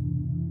down.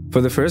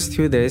 For the first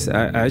 2 days,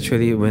 I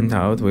actually went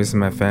out with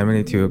my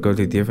family to go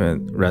to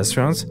different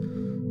restaurants.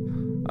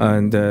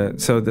 And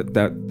so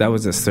that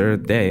was the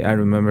third day. I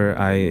remember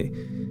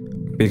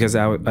because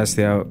I was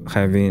still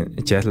having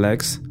jet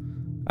lags,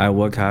 I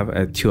woke up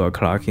at 2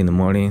 o'clock in the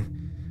morning,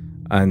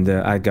 and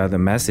I got a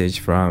message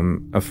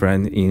from a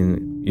friend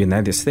in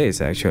United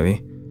States,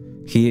 actually.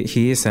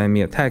 he sent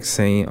me a text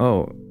saying,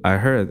 "Oh, I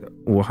heard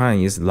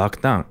Wuhan is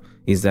locked down.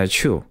 Is that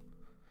true?"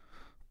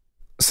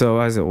 So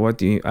I said, "What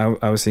do you?"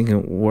 I was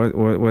thinking,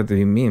 what do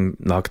you mean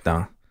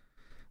lockdown?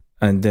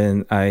 And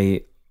then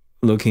I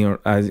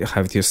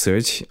have to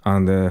search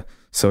on the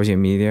social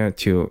media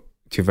to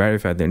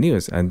verify the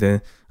news, and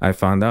then I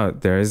found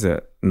out there is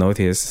a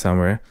notice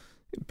somewhere,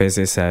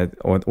 basically said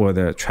or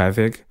the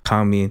traffic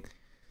coming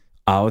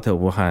out of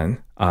Wuhan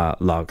are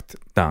locked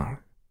down.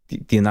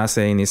 Did not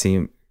say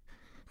anything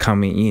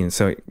coming in,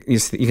 so you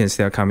can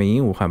still come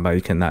in Wuhan, but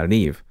you cannot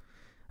leave.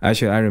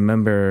 Actually, I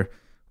remember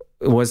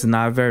it was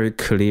not very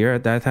clear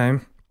at that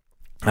time.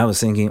 I was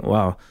thinking,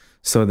 wow,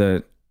 so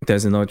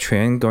there's no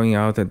train going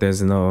out,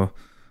 there's no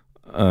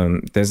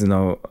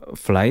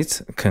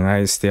flights. Can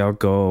I still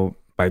go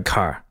by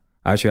car?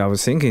 Actually, I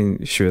was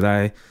thinking, should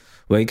I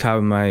wake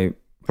up my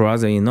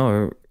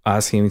brother-in-law,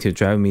 ask him to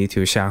drive me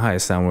to Shanghai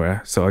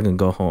somewhere so I can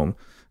go home?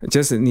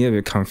 Just a little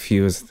bit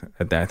confused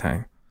at that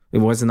time. It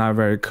was not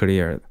very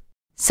clear.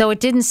 So it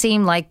didn't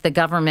seem like the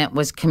government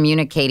was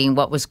communicating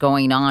what was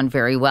going on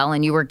very well,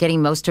 and you were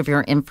getting most of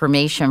your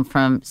information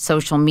from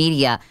social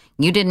media.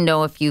 You didn't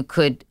know if you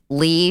could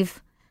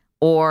leave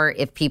or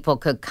if people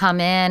could come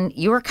in.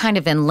 You were kind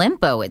of in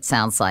limbo, it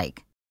sounds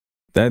like.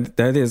 That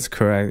is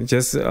correct.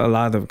 Just a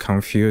lot of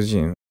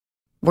confusion.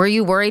 Were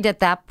you worried at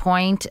that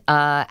point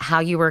how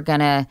you were going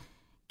to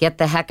get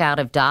the heck out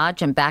of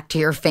Dodge and back to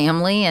your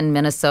family in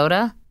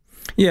Minnesota?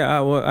 Yeah,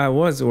 I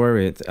was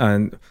worried.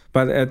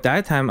 But at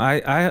that time,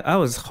 I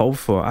was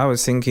hopeful. I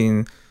was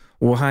thinking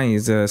Wuhan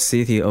is a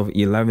city of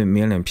 11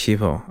 million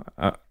people.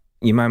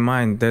 In my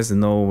mind, there's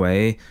no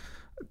way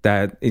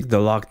that the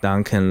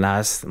lockdown can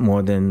last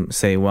more than,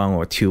 say, 1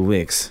 or 2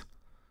 weeks.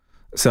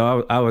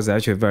 So I was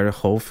actually very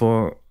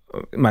hopeful.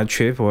 My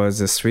trip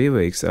was 3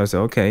 weeks. I was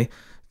okay,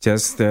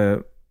 just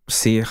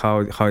see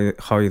how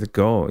it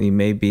go. It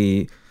may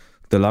be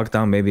the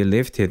lockdown may be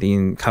lifted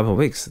in a couple of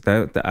weeks.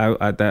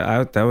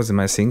 That was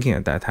my thinking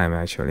at that time,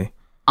 actually.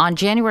 On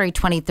January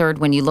 23rd,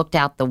 when you looked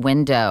out the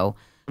window,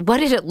 what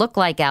did it look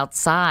like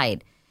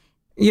outside?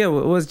 Yeah,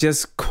 it was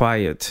just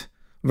quiet,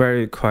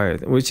 very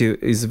quiet, which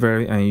is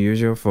very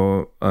unusual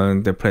for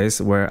the place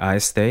where I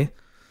stay.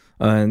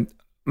 And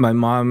my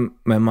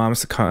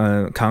mom's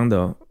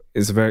condo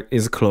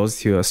is close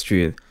to a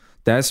street.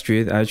 That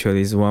street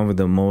actually is one of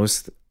the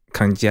most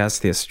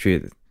congested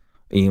streets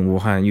in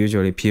Wuhan.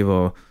 Usually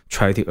people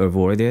try to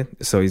avoid it,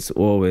 so it's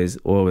always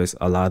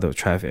a lot of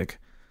traffic.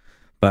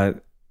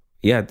 But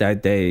yeah,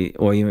 that day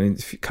or even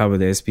a couple of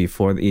days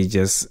before, it's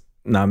just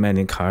not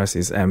many cars.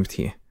 It's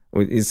empty.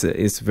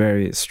 It's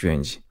very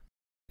strange.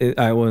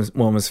 I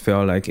almost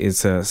felt like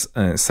it's a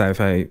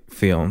sci-fi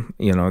film.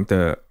 You know,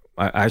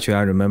 I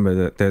remember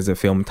that there's a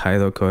film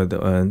title called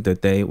 "The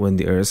Day When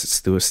the Earth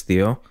Stood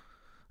Still."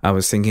 I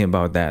was thinking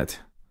about that.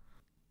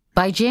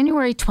 By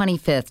January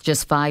 25th,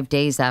 just 5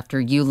 days after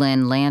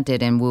Yulin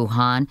landed in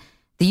Wuhan,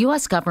 the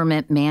U.S.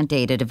 government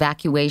mandated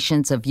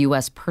evacuations of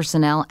U.S.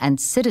 personnel and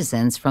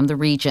citizens from the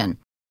region.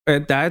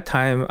 At that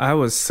time, I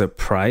was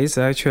surprised,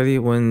 actually,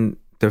 when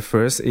the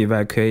first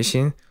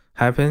evacuation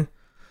happened.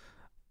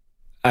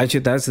 Actually,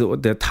 that's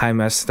the time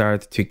I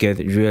started to get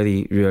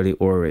really, really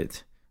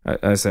worried.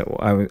 I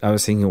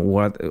was thinking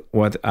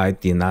what I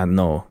did not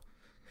know.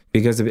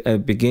 Because at the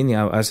beginning,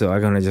 I thought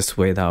I'm going to just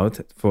wait out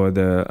for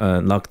the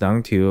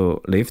lockdown to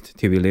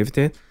be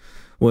lifted.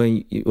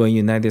 When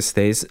United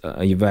States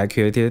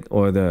evacuated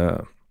or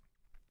the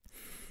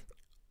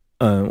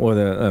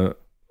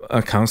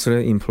consular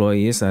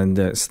employees and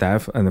the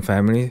staff and the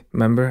family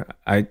member,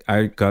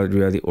 I got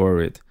really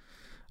worried.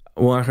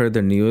 When I heard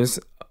the news,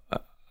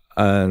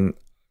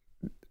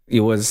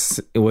 it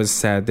was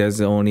said there's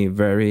only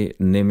very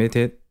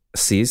limited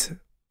seats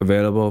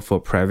available for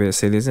private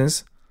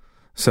citizens.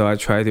 So I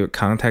tried to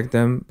contact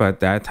them,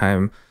 but that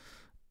time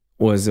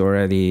was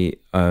already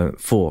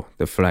full,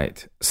 the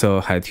flight. So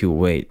I had to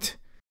wait.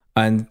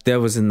 And there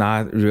was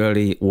not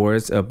really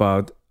words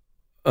about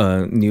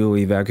a new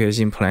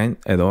evacuation plan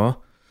at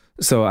all.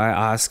 So I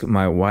asked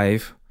my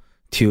wife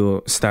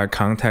to start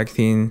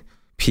contacting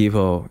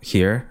people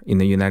here in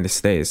the United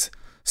States.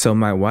 So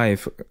my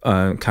wife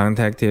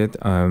contacted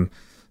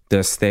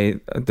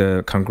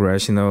the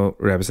congressional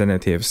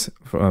representatives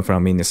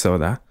from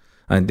Minnesota,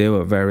 and they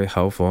were very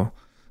helpful.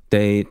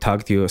 They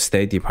talked to the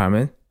State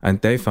Department, and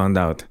they found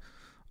out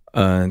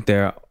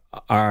there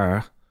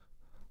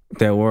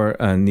were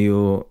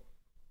new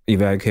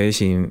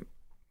evacuation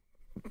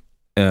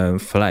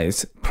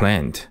flights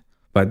planned,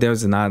 but there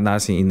was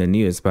nothing in the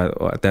news.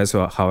 But that's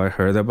how I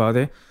heard about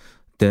it.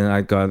 Then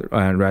I got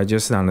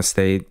registered on the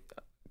State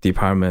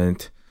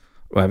Department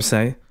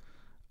website,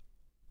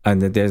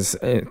 and there's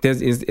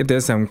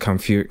some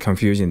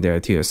confusion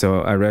there too.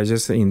 So I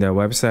registered in their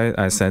website.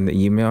 I sent an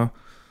email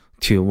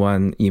to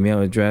one email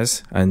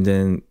address, and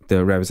then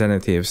the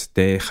representatives,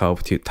 they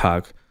help to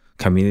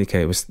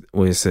communicate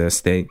with the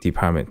State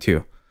Department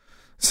too.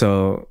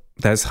 So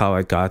that's how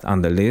I got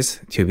on the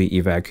list to be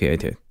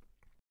evacuated.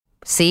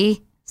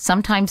 See,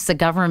 sometimes the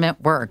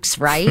government works,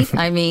 right?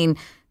 I mean,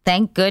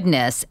 thank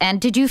goodness.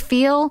 And did you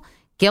feel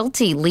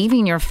guilty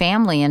leaving your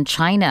family in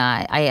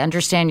China. I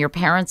understand your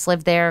parents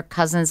live there,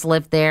 cousins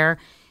live there.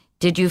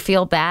 Did you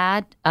feel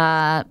bad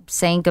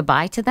saying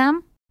goodbye to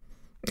them?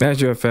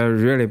 Actually, I felt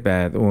really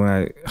bad when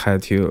I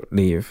had to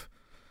leave.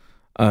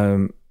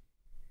 It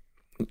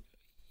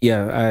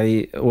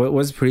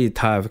was pretty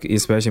tough,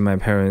 especially my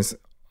parents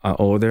are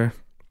older.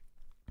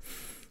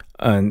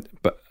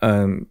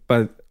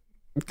 But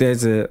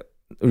there's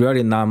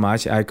really not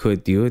much I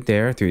could do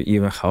there to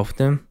even help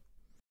them.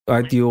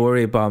 I do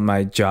worry about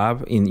my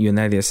job in the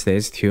United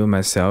States too,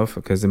 myself,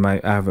 because I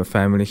have a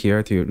family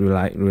here to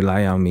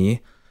rely on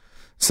me.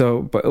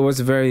 But it was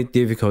a very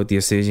difficult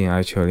decision,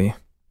 actually.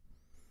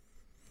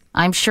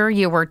 I'm sure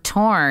you were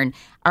torn.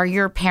 Are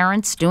your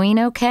parents doing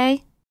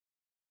okay?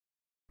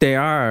 They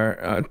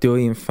are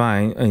doing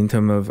fine in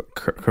terms of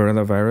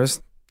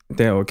coronavirus.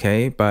 They're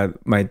okay,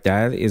 but my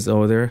dad is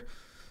older,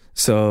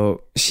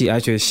 so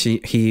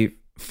he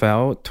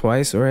fell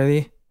twice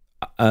already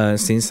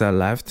since I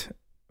left,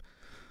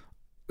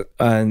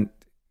 and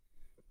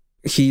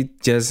he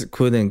just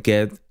couldn't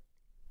get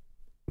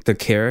the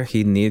care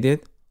he needed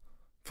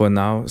for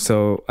now.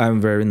 So I'm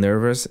very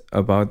nervous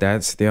about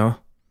that still.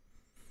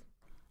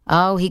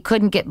 Oh, he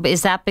couldn't get.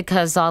 Is that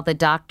because all the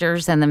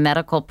doctors and the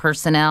medical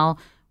personnel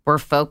were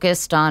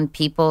focused on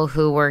people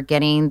who were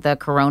getting the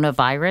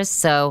coronavirus?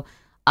 So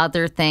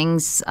other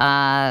things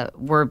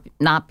were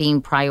not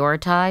being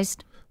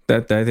prioritized?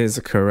 That is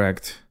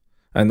correct.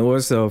 And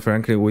also,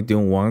 frankly, we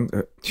don't want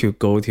to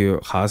go to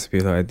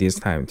hospital at this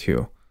time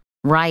too.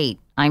 Right.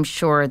 I'm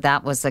sure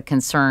that was a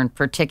concern,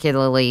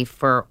 particularly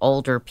for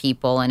older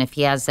people. And if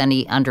he has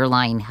any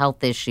underlying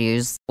health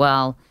issues,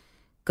 well,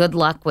 good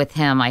luck with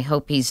him. I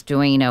hope he's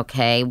doing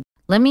okay.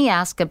 Let me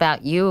ask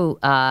about you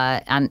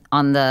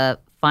on the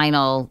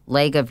final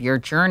leg of your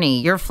journey.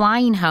 You're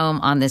flying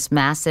home on this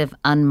massive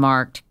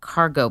unmarked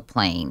cargo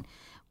plane.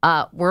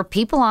 Were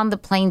people on the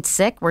plane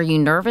sick? Were you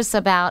nervous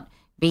about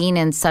being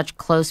in such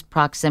close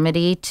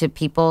proximity to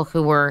people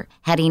who were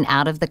heading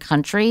out of the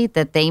country,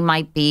 that they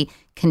might be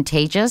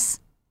contagious?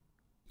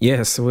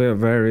 Yes, we're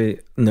very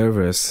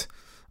nervous.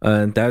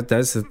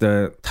 That's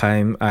the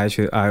time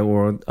actually I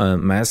wore a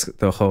mask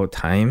the whole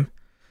time.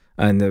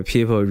 And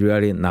people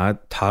really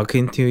not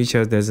talking to each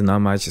other. There's not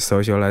much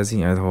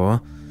socializing at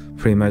all.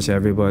 Pretty much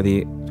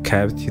everybody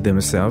kept to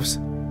themselves.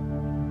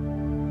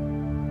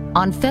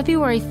 On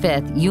February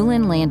 5th,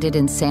 Yulin landed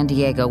in San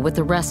Diego with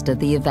the rest of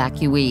the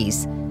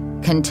evacuees.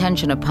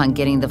 Contingent upon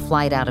getting the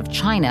flight out of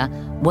China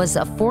was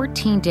a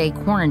 14-day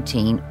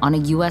quarantine on a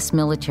U.S.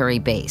 military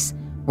base,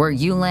 where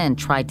Yulin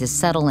tried to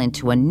settle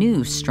into a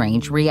new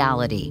strange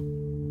reality.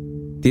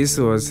 This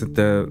was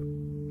the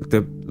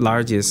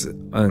largest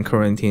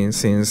quarantine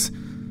since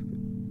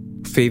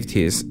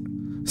 50s.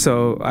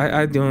 So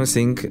I don't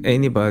think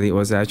anybody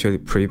was actually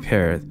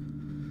prepared.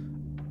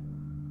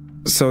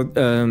 So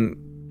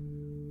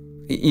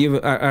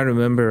even I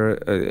remember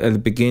at the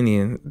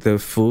beginning, the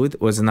food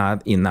was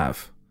not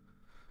enough,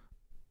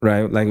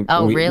 right? Like,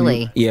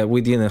 really?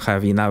 We didn't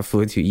have enough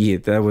food to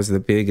eat. That was the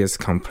biggest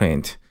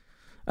complaint.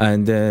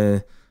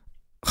 And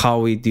how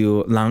we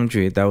do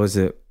laundry, that was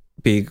a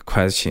big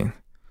question.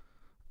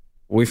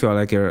 We felt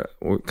like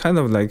kind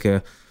of like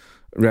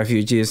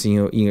refugees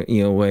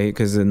in a way,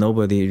 because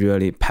nobody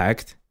really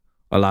packed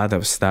a lot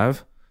of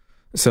stuff.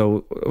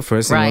 So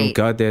first thing we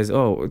got is,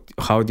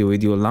 how do we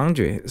do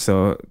laundry?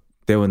 So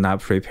they were not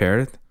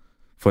prepared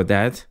for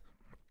that.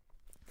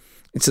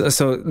 It's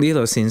so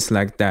little things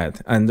like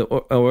that, and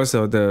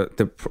also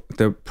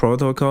the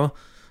protocol,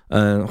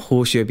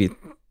 who should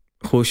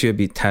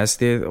be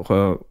tested,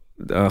 or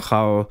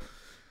how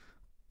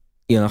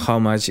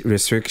much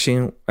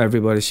restriction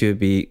everybody should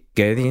be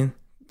getting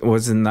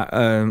wasn't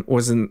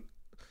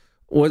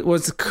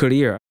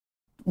clear.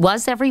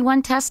 Was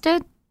everyone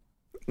tested?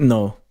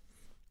 No.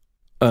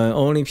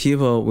 Only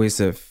people with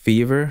a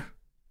fever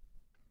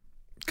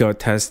got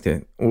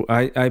tested.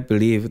 I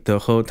believe the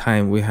whole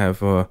time we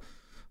have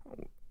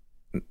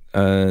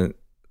 9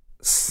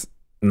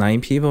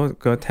 people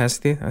got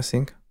tested, I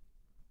think.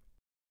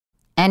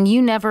 And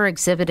you never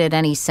exhibited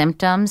any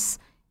symptoms?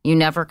 You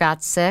never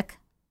got sick?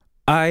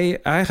 I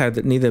had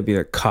a little bit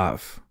of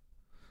cough.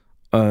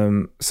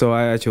 So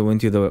I actually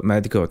went to the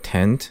medical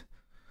tent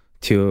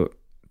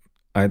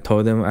I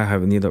told them I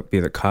have a little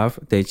bit of cough.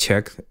 They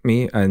checked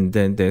me, and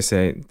then they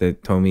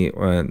told me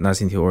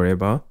nothing to worry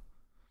about.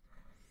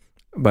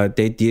 But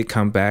they did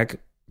come back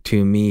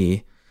to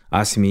me,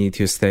 ask me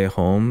to stay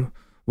home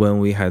when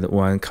we had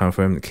one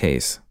confirmed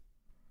case.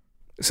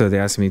 So they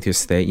asked me to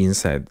stay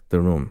inside the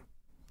room.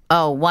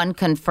 Oh, one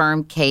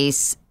confirmed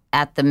case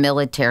at the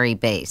military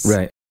base.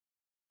 Right.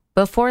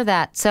 Before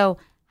that, so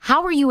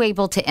how were you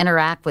able to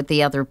interact with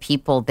the other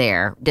people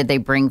there? Did they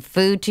bring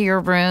food to your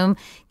room?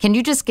 Can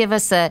you just give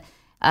us a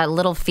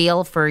little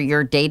feel for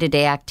your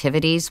day-to-day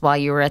activities while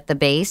you were at the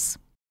base?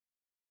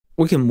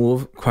 We can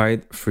move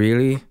quite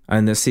freely,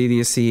 and the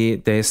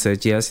CDC, they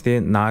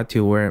suggested not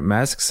to wear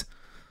masks.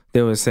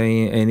 They were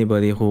saying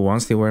anybody who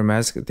wants to wear a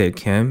mask, they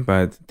can,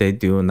 but they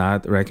do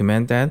not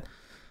recommend that.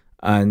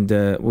 And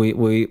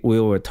we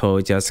were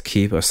told just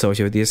keep a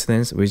social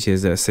distance, which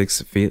is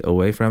 6 feet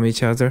away from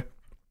each other.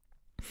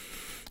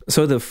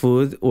 So the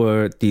food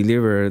were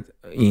delivered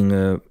in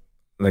a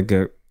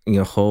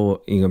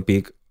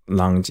big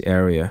lounge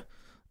area.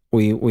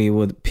 We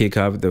would pick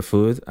up the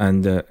food,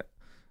 and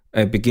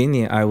at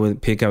beginning I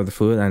would pick up the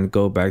food and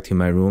go back to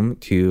my room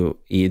to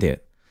eat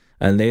it.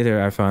 And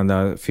later I found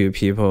out a few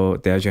people,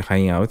 they actually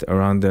hang out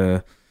around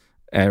the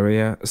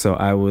area, so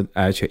I would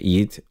actually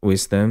eat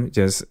with them,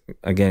 just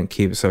again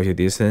keep social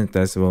distance.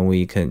 That's when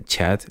we can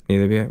chat a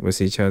little bit with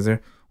each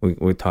other.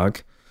 We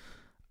talk.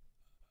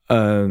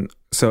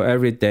 So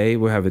every day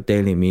we have a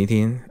daily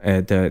meeting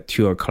at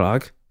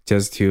 2:00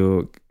 just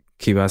to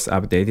keep us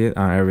updated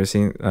on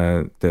everything,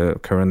 the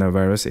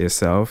coronavirus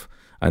itself,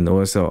 and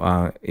also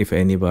if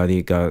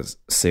anybody got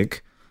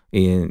sick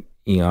in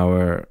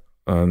our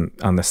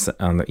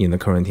in the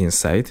quarantine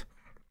site.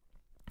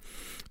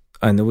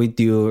 And we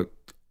do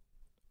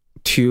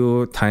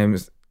 2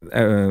 times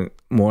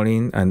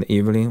morning and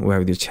evening. We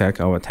have to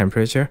check our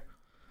temperature.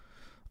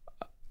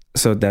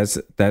 So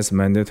that's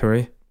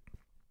mandatory.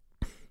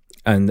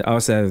 And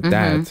outside of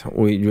that,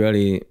 we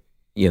really,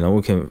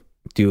 we can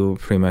do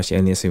pretty much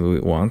anything we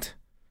want,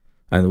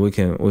 and we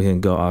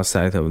can go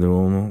outside of the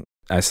room.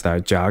 I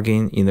start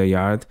jogging in the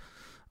yard.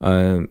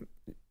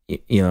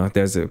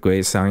 There's a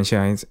great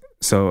sunshine,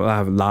 so I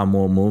have a lot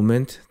more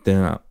movement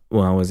than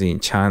when I was in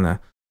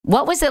China.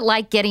 What was it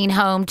like getting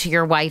home to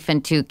your wife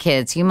and 2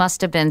 kids? You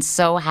must have been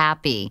so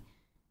happy.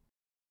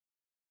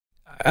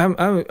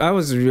 I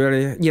was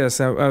really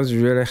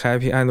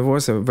happy and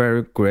was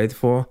very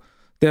grateful.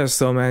 There are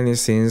so many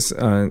things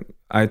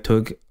I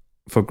took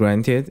for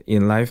granted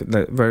in life,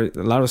 like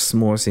a lot of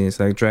small things,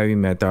 like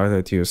driving my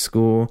daughter to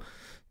school,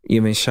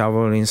 even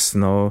shoveling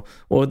snow.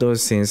 All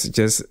those things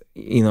just,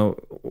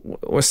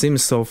 what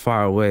seemed so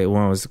far away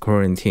when I was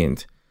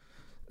quarantined.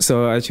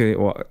 So actually,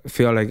 I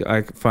feel like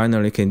I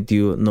finally can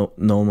do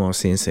normal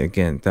things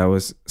again. That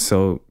was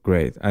so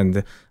great.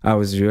 And I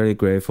was really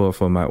grateful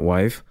for my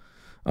wife.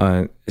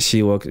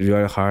 She worked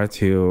really hard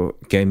to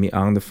get me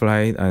on the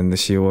flight, and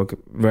she worked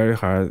very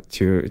hard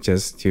to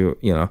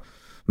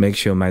make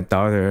sure my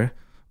daughter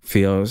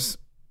feels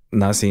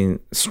nothing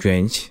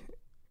strange,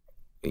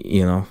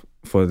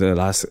 for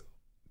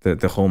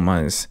the whole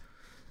month.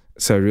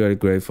 So really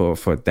grateful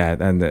for that.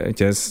 And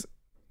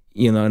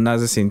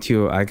another thing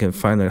too, I can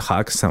finally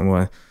hug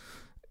someone.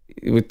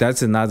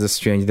 That's another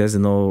strange. There's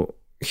no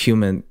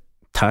human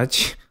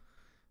touch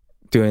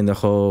during the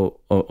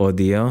whole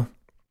ordeal.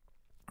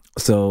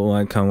 So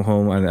when I come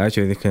home and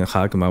actually can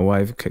hug my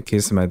wife,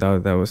 kiss my daughter,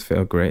 that was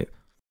feel great.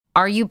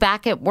 Are you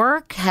back at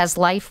work? Has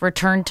life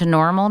returned to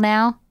normal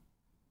now?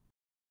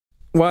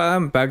 Well,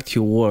 I'm back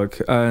to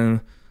work. I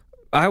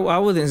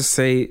wouldn't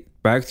say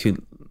back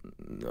to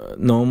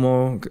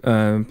normal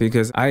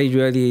because I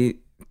really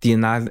did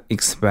not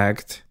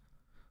expect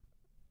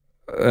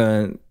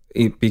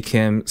it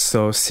became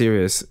so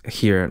serious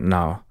here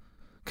now.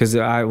 Because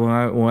when I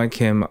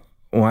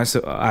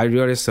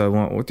really saw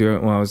when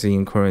I was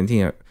in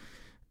quarantine.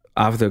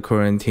 After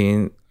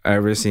quarantine,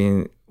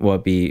 everything will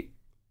be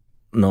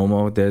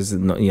normal. There's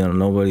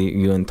nobody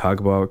even talk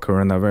about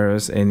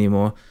coronavirus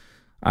anymore.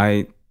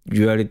 I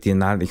really did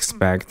not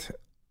expect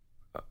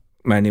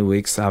many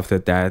weeks after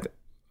that.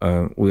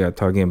 We are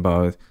talking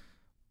about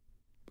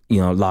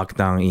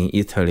lockdown in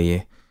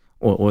Italy,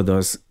 or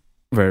those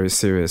very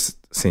serious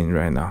things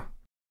right now.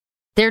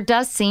 There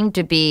does seem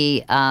to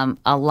be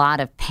a lot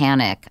of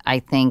panic, I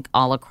think,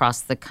 all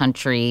across the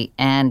country.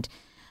 And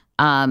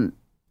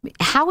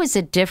how is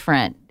it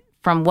different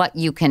from what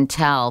you can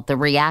tell, the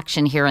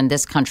reaction here in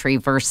this country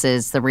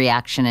versus the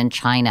reaction in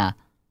China?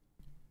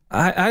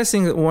 I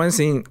think one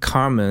thing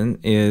common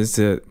is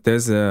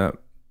there's a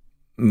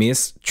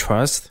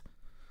mistrust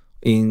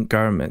in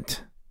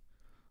government.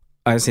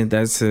 I think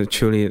that's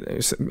truly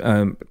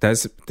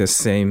that's the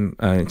same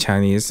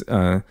Chinese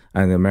and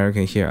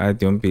American here. I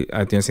don't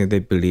think they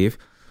believe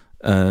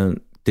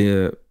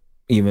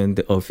even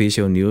the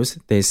official news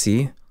they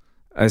see.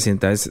 I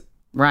think that's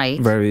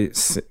right. Very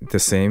the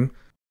same.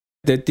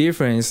 The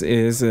difference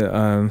is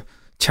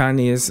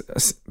Chinese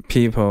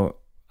people.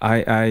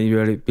 I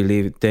really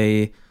believe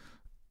they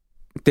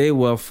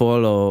will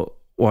follow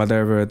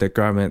whatever the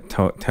government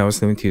tells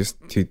them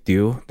to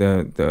do.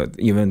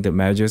 Even the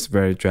measures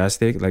very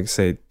drastic, like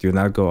say do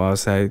not go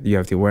outside, you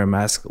have to wear a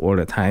mask all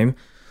the time.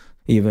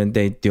 Even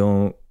they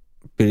don't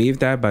believe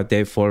that, but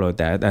they follow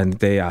that, and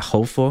they are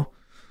hopeful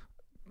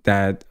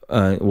that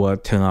will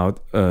turn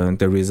out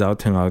the result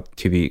turn out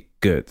to be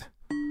good.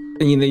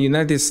 In the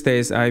United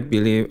States, I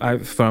believe,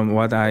 from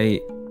what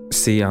I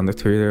see on the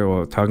Twitter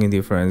or talking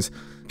to friends,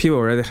 people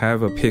already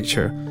have a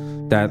picture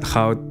that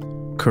how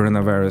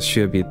coronavirus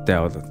should be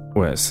dealt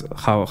with,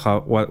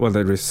 what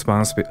the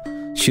response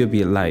should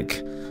be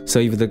like. So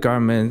if the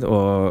government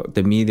or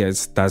the media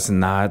does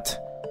not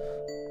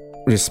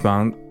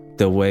respond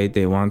the way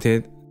they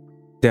wanted,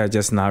 they are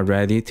just not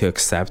ready to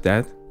accept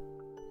that.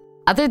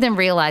 Other than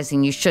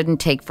realizing you shouldn't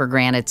take for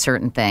granted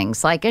certain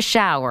things, like a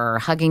shower, or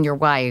hugging your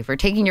wife, or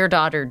taking your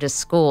daughter to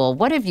school,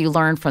 what have you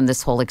learned from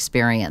this whole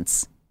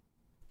experience?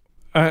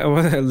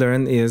 What I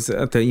learned is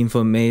the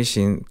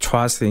information,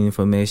 trust the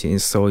information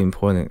is so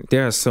important.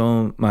 There are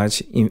so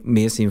much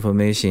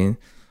misinformation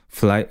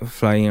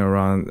flying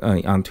around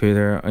on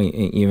Twitter,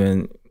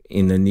 even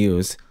in the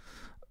news.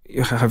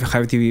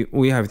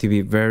 We have to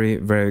be very,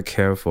 very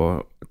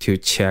careful to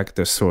check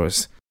the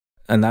source.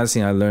 Another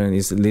thing I learned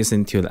is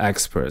listen to the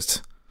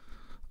experts.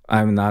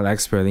 I'm not an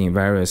expert in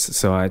virus,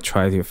 so I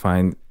try to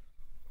find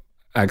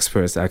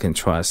experts I can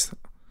trust.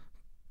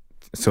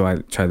 So I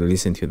try to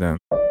listen to them.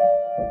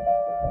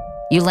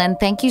 Yulin,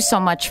 thank you so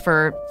much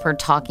for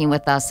talking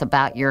with us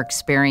about your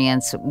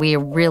experience. We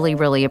really,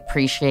 really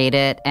appreciate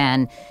it.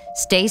 And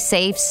stay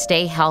safe,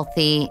 stay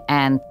healthy,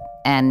 and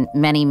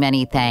many,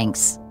 many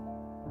thanks.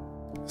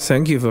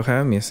 Thank you for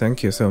having me.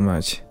 Thank you so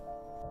much.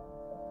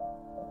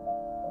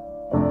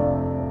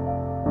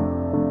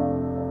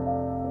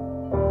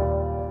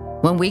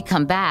 When we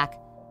come back,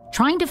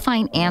 trying to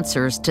find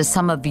answers to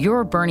some of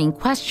your burning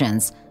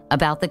questions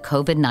about the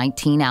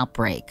COVID-19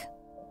 outbreak.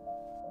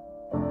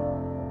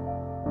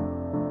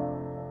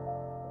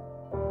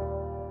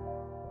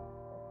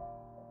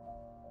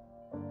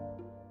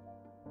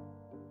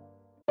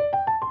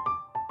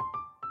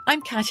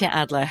 I'm Katya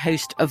Adler,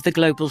 host of The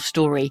Global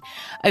Story.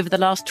 Over the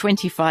last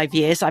 25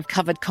 years, I've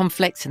covered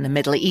conflicts in the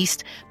Middle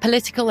East,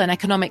 political and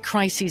economic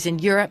crises in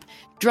Europe,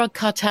 drug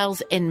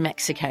cartels in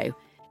Mexico.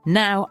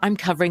 Now I'm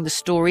covering the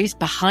stories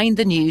behind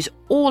the news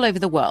all over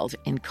the world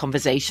in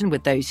conversation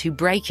with those who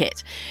break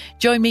it.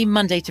 Join me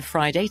Monday to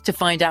Friday to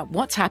find out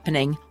what's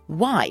happening,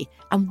 why,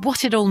 and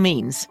what it all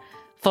means.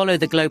 Follow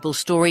The Global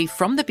Story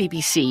from the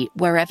BBC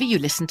wherever you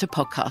listen to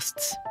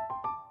podcasts.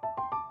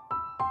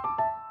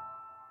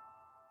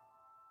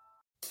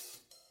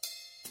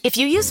 If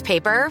you use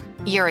paper,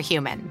 you're a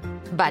human.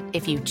 But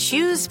if you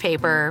choose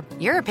paper,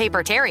 you're a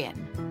papertarian.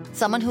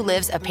 Someone who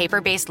lives a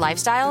paper-based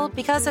lifestyle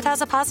because it has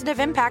a positive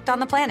impact on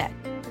the planet.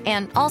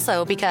 And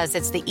also because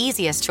it's the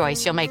easiest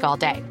choice you'll make all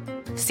day.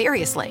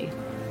 Seriously.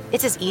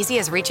 It's as easy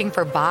as reaching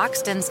for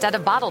boxed instead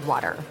of bottled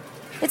water.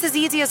 It's as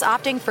easy as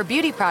opting for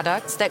beauty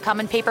products that come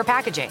in paper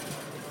packaging.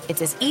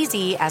 It's as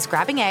easy as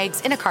grabbing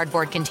eggs in a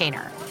cardboard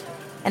container.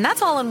 And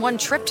that's all in one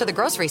trip to the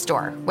grocery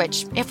store,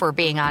 which, if we're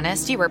being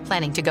honest, you were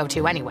planning to go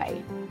to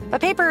anyway.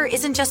 But paper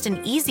isn't just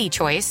an easy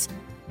choice.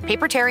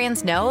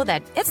 Papertarians know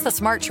that it's the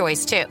smart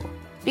choice, too.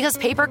 Because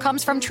paper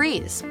comes from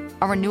trees,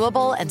 a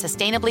renewable and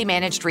sustainably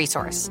managed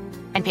resource.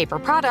 And paper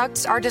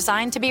products are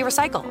designed to be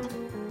recycled.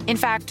 In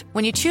fact,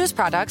 when you choose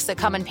products that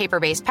come in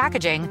paper-based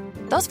packaging,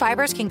 those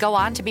fibers can go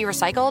on to be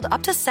recycled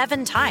up to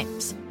 7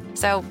 times.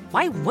 So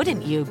why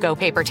wouldn't you go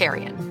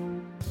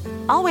papertarian?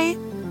 I'll wait.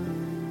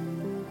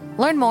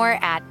 Learn more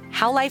at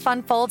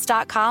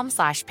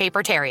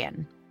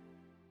howlifeunfolds.com/papertarian.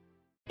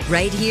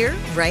 Right here,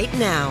 right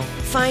now.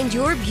 Find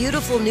your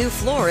beautiful new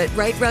floor at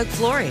Right Rug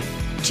Flooring.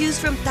 Choose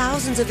from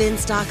thousands of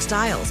in-stock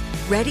styles,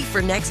 ready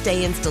for next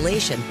day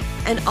installation,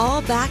 and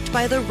all backed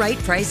by the right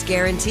price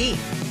guarantee.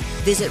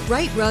 Visit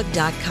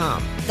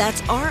rightrug.com.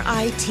 That's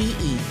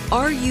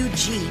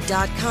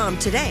RITERUG.com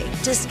today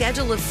to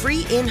schedule a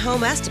free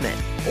in-home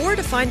estimate or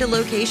to find a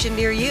location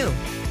near you.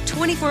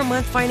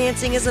 24-month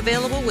financing is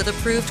available with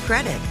approved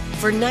credit.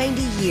 For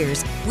 90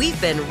 years, we've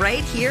been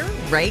right here,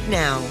 right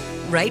now.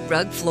 Right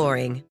Rug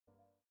Flooring.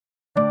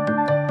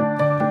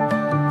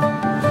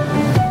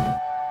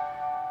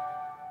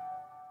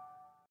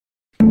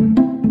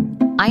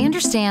 I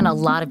understand a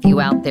lot of you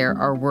out there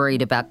are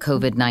worried about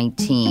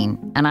COVID-19,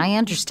 and I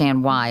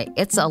understand why.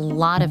 It's a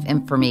lot of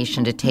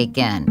information to take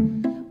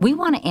in. We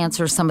want to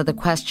answer some of the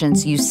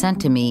questions you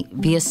sent to me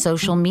via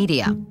social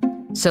media.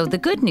 So the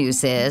good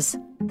news is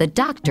the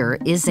doctor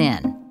is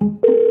in.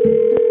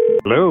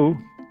 Hello?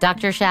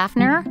 Dr.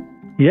 Schaffner?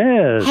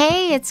 Yes.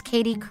 Hey, it's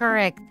Katie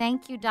Couric.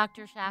 Thank you,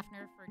 Dr.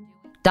 Schaffner, for doing...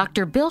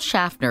 Dr. Bill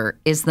Schaffner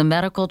is the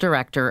medical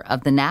director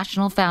of the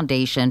National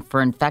Foundation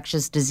for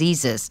Infectious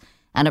Diseases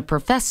and a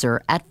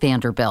professor at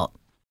Vanderbilt.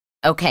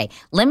 Okay,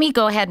 let me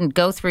go ahead and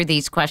go through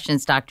these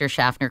questions, Dr.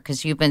 Schaffner,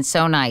 because you've been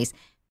so nice.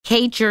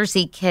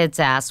 K-Jersey Kids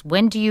asks,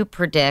 when do you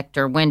predict,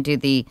 or when do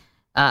the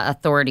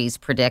authorities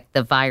predict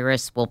the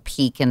virus will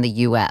peak in the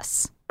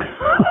U.S.?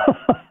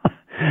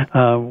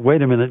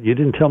 Wait a minute. You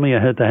didn't tell me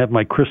I had to have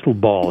my crystal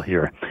ball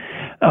here.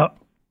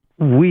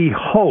 We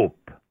hope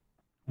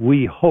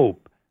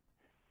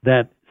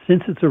that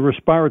since it's a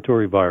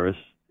respiratory virus,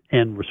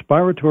 and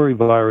respiratory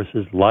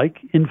viruses like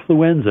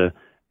influenza,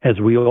 as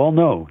we all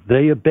know,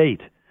 they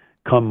abate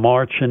come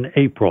March and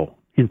April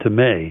into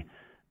May.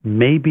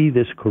 Maybe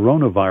this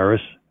coronavirus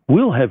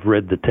will have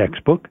read the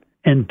textbook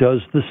and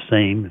does the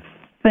same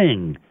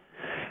thing.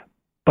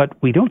 But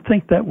we don't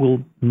think that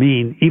will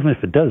mean, even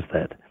if it does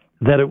that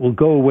it will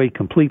go away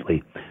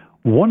completely.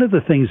 One of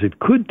the things it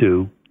could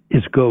do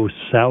is go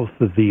south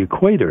of the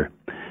equator,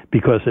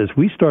 because as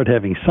we start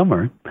having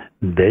summer,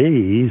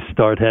 they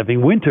start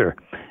having winter.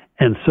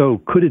 And so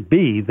could it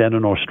be that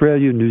in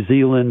Australia, New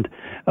Zealand,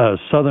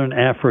 Southern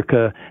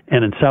Africa,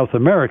 and in South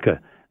America,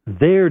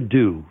 they're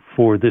due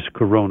for this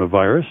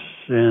coronavirus,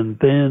 and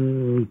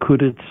then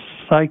could it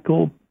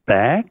cycle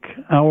back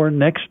our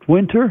next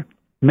winter?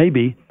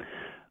 Maybe.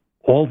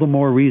 All the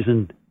more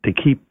reason to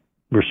keep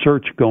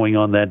research going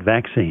on that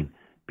vaccine,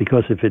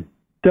 because if it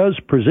does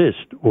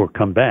persist or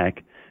come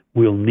back,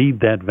 we'll need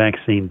that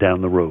vaccine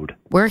down the road.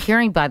 We're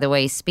hearing, by the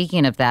way,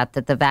 speaking of that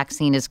the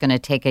vaccine is going to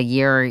take a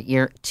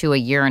year to a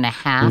year and a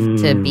half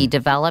to be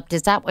developed.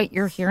 Is that what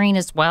you're hearing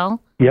as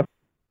well?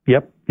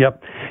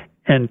 Yep.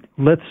 And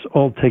let's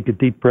all take a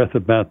deep breath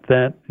about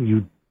that.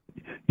 You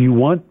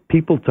want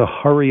people to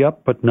hurry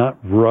up but not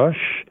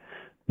rush.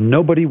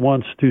 Nobody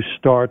wants to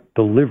start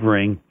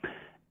delivering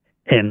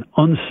an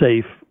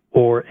unsafe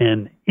or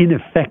an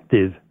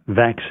ineffective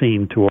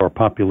vaccine to our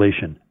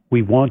population.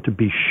 We want to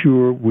be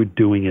sure we're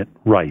doing it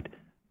right.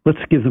 Let's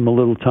give them a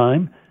little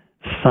time.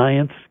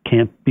 Science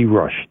can't be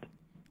rushed.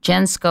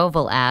 Jen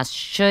Scoville asks,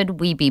 should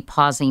we be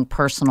pausing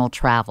personal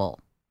travel?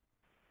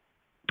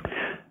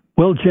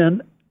 Well,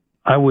 Jen,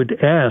 I would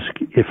ask,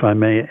 if I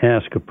may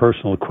ask a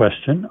personal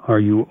question, are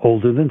you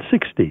older than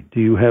 60? Do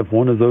you have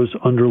one of those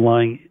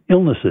underlying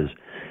illnesses?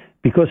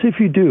 Because if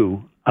you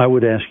do, I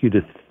would ask you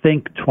to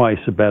think twice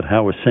about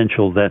how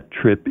essential that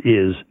trip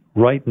is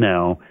right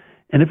now.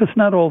 And if it's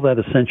not all that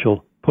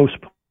essential,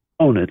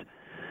 postpone it.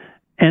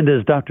 And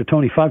as Dr.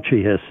 Tony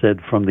Fauci has said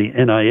from the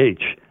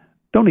NIH,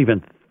 don't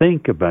even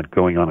think about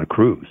going on a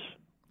cruise.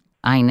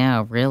 I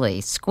know,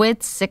 really.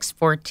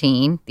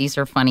 Squid614, these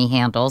are funny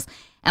handles.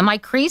 Am I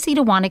crazy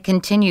to want to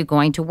continue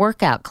going to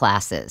workout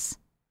classes?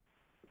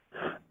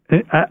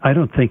 I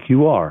don't think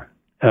you are.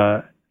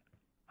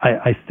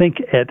 I think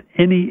at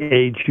any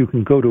age you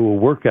can go to a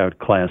workout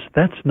class.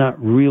 That's not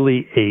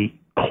really a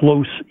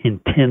close,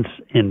 intense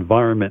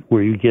environment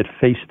where you get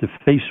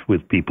face-to-face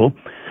with people.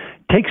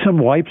 Take some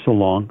wipes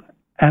along.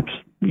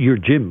 Your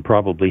gym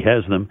probably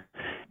has them.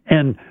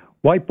 And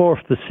wipe off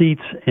the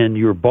seats and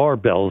your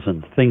barbells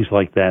and things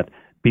like that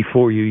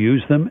before you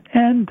use them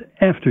and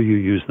after you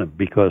use them,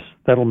 because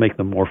that'll make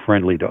them more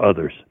friendly to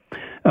others.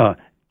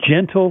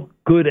 Gentle,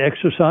 good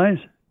exercise,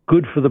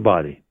 good for the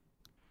body.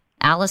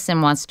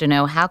 Allison wants to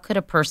know, how could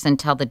a person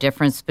tell the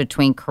difference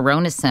between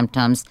corona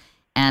symptoms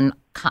and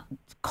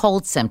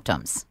cold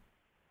symptoms?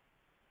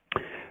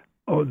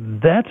 Oh,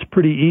 that's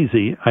pretty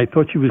easy. I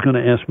thought you was going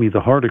to ask me the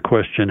harder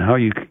question, how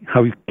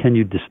can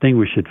you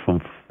distinguish it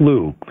from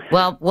flu?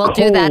 Well, we'll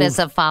do that as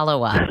a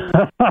follow-up.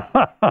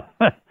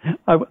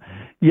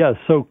 Yeah,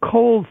 so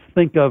colds,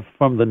 think of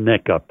from the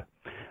neck up.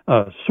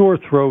 Sore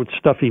throat,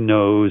 stuffy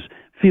nose,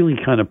 feeling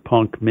kind of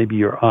punk, maybe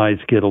your eyes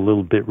get a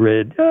little bit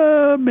red,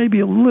 maybe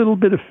a little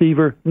bit of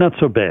fever, not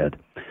so bad.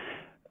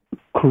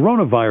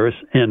 Coronavirus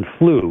and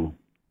flu,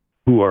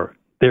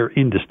 they're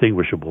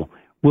indistinguishable,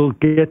 will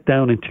get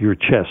down into your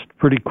chest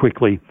pretty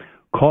quickly,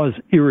 cause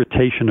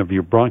irritation of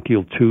your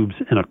bronchial tubes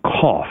and a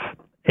cough,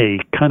 a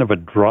kind of a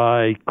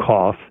dry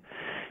cough.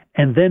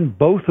 And then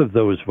both of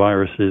those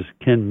viruses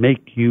can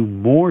make you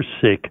more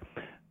sick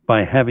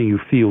by having you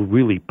feel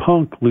really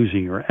punk,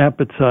 losing your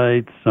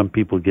appetite. Some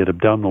people get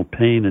abdominal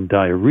pain and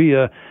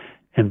diarrhea.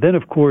 And then,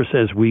 of course,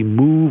 as we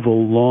move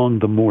along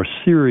the more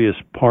serious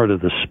part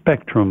of the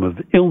spectrum of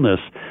illness,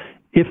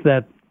 if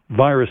that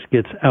virus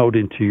gets out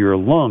into your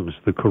lungs,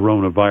 the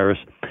coronavirus,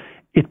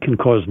 it can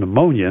cause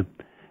pneumonia.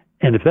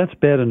 And if that's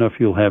bad enough,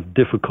 you'll have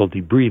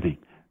difficulty breathing.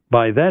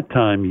 By that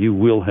time, you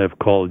will have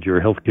called your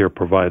healthcare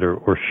provider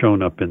or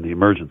shown up in the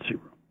emergency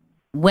room.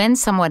 When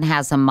someone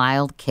has a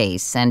mild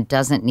case and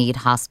doesn't need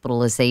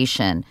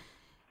hospitalization,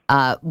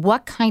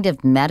 what kind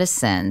of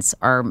medicines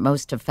are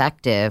most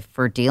effective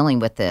for dealing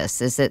with this?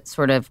 Is it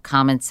sort of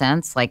common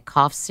sense, like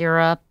cough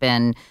syrup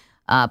and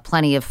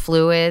plenty of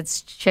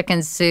fluids,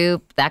 chicken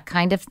soup, that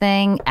kind of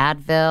thing,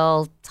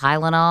 Advil,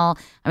 Tylenol?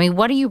 I mean,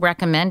 what are you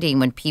recommending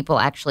when people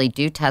actually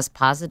do test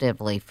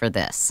positively for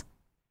this?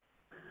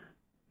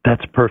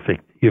 That's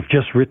perfect. You've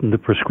just written the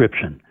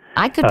prescription.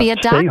 I could be a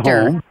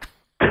doctor.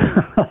 Stay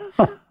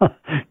home.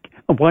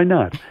 Why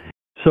not?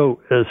 So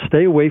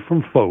stay away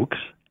from folks.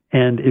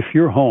 And if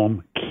you're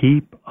home,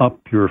 keep up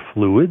your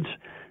fluids.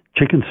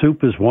 Chicken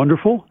soup is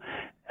wonderful.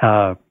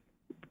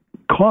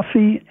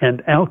 Coffee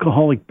and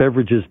alcoholic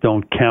beverages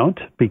don't count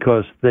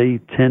because they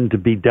tend to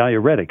be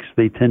diuretics.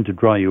 They tend to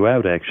dry you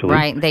out, actually.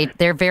 Right.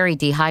 They're very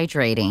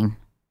dehydrating.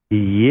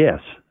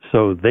 Yes.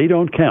 So they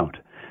don't count.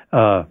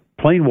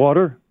 Plain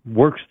water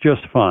works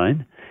just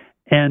fine.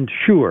 And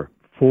sure,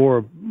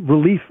 for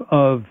relief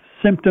of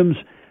symptoms,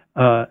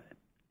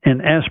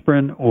 an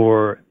aspirin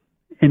or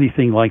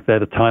anything like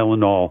that, a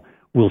Tylenol,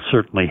 will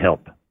certainly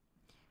help.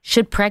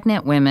 Should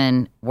pregnant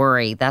women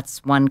worry?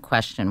 That's one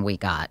question we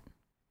got.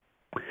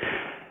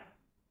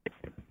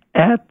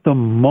 At the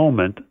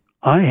moment,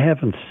 I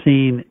haven't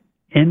seen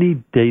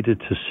any data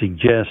to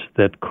suggest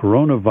that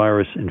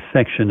coronavirus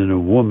infection in a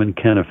woman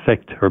can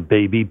affect her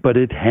baby, but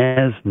it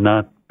has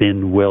not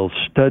been well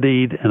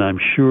studied, and I'm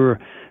sure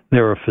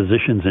there are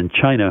physicians in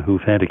China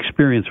who've had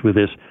experience with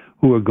this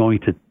who are going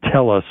to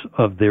tell us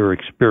of their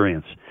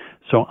experience.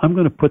 So I'm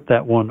going to put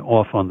that one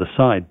off on the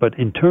side. But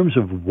in terms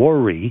of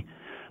worry,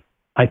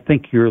 I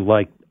think you're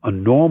like a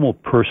normal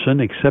person,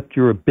 except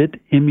you're a bit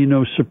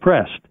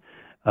immunosuppressed.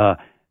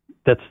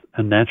 That's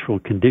a natural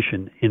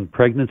condition in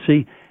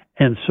pregnancy.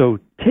 And so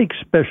take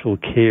special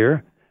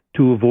care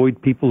to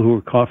avoid people who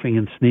are coughing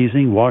and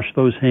sneezing. Wash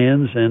those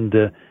hands, and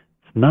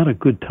it's not a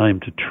good time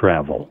to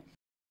travel.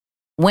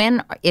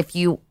 If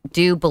you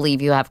do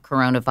believe you have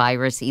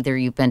coronavirus, either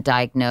you've been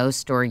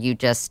diagnosed or you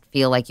just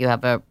feel like you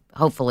have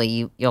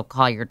hopefully you'll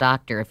call your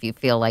doctor if you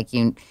feel like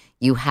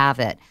you have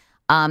it.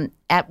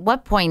 At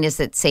what point is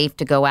it safe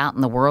to go out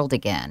in the world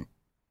again?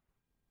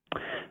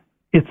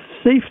 It's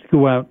safe to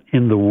go out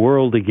in the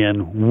world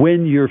again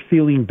when you're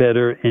feeling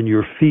better and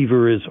your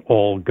fever is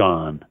all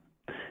gone.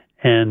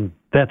 And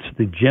that's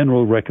the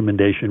general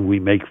recommendation we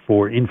make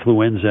for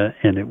influenza,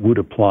 and it would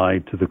apply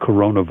to the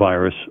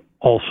coronavirus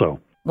also.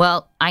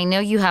 Well, I know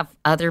you have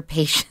other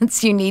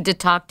patients you need to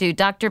talk to.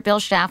 Dr. Bill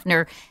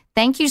Schaffner,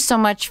 thank you so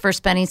much for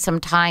spending some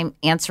time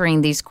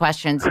answering these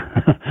questions.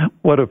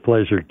 What a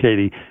pleasure,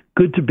 Katie.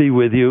 Good to be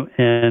with you,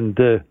 and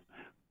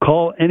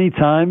call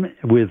anytime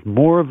with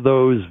more of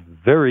those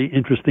very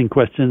interesting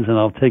questions, and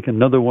I'll take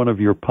another one of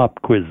your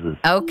pop quizzes.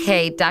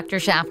 Okay, Dr.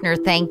 Schaffner,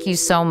 thank you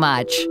so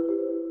much.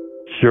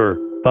 Sure.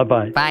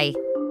 Bye-bye. Bye.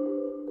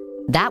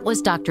 That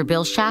was Dr.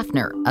 Bill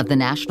Schaffner of the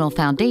National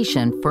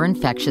Foundation for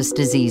Infectious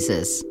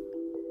Diseases.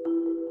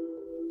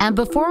 And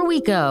before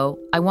we go,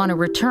 I want to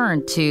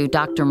return to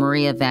Dr.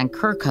 Maria Van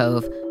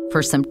Kerkhove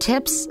for some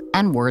tips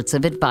and words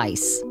of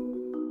advice.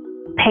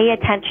 Pay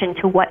attention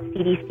to what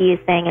CDC is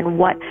saying and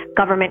what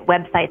government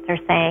websites are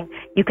saying.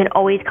 You can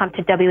always come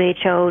to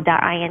who.int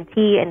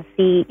and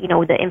see,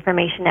 the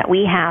information that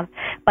we have.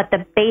 But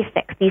the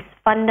basics, these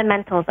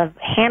fundamentals of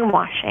hand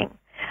washing,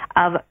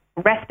 of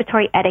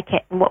respiratory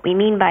etiquette, and what we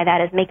mean by that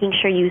is making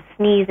sure you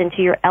sneeze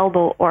into your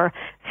elbow or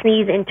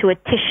sneeze into a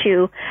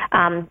tissue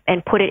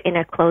and put it in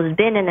a closed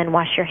bin and then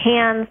wash your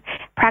hands.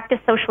 Practice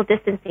social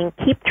distancing.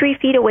 Keep 3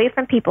 feet away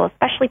from people,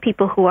 especially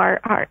people who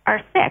are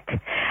sick.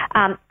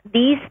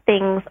 These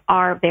things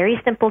are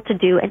very simple to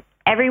do, and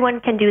everyone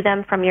can do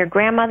them, from your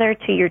grandmother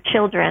to your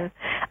children.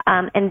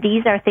 And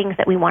these are things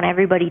that we want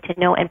everybody to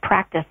know and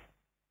practice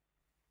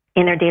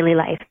in their daily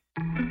life.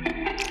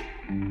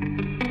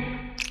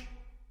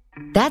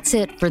 That's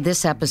it for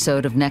this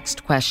episode of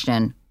Next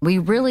Question. We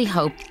really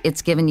hope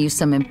it's given you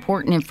some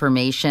important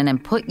information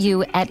and put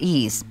you at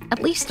ease,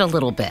 at least a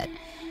little bit.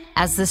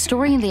 As the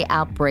story and the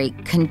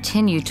outbreak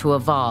continue to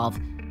evolve,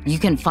 you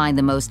can find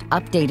the most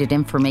updated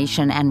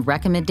information and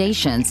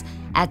recommendations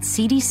at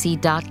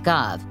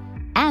cdc.gov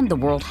and the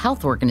World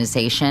Health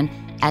Organization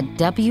at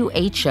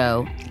who.int.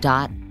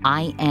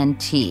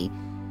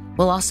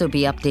 We'll also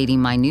be updating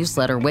my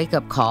newsletter Wake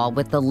Up Call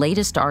with the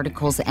latest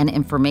articles and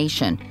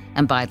information.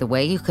 And by the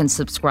way, you can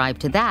subscribe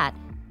to that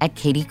at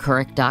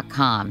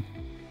katiecouric.com.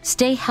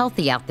 Stay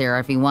healthy out there,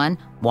 everyone.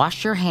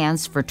 Wash your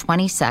hands for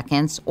 20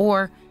 seconds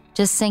or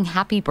just sing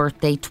happy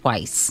birthday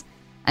twice.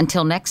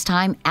 Until next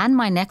time and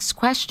my next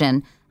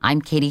question,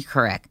 I'm Katie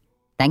Couric.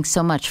 Thanks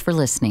so much for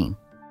listening.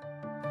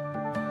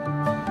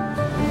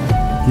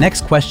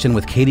 Next Question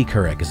with Katie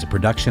Couric is a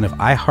production of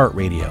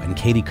iHeartRadio and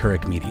Katie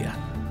Couric Media.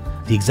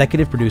 The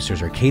executive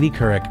producers are Katie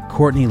Couric,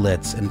 Courtney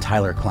Litz, and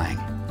Tyler Klang.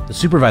 The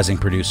supervising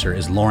producer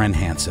is Lauren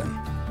Hansen.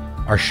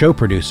 Our show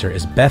producer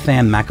is Beth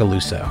Ann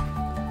Macaluso.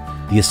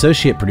 The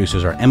associate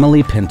producers are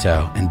Emily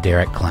Pinto and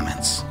Derek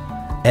Clements.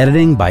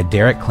 Editing by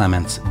Derek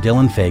Clements,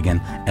 Dylan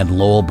Fagan, and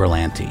Lowell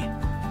Berlanti.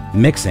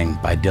 Mixing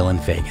by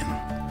Dylan Fagan.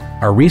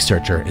 Our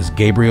researcher is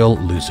Gabriel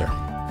Loser.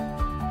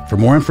 For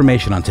more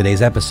information on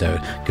today's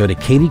episode, go to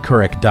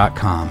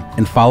katiecouric.com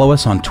and follow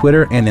us on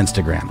Twitter and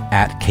Instagram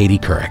at Katie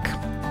Couric.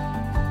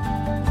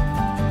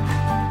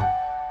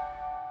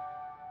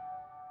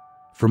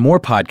 For more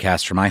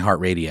podcasts from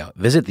iHeartRadio,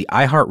 visit the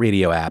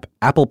iHeartRadio app,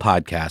 Apple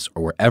Podcasts,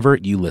 or wherever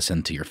you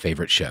listen to your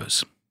favorite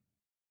shows.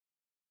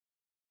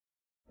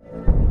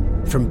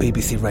 From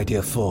BBC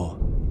Radio 4,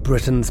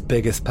 Britain's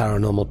biggest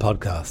paranormal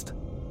podcast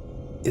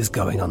is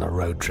going on a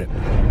road trip.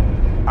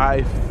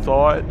 I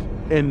thought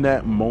in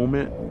that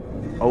moment,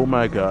 oh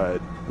my God,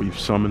 we've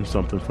summoned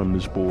something from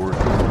this board.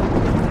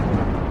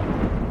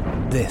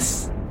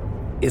 This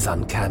is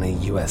Uncanny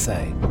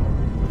USA.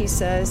 He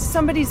says,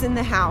 somebody's in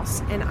the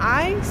house, and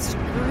I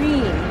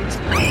screamed.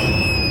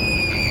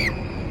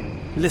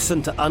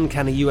 Listen to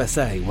Uncanny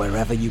USA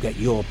wherever you get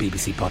your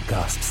BBC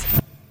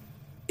podcasts,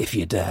 if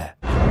you dare.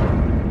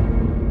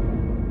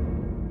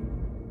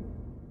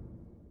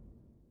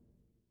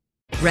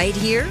 Right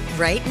here,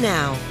 right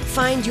now.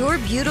 Find your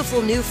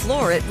beautiful new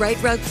floor at Right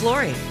Rug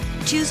Flooring.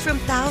 Choose from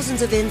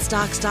thousands of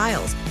in-stock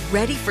styles,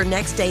 ready for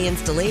next day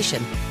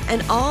installation,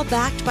 and all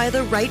backed by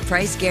the right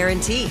price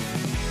guarantee.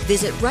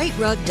 Visit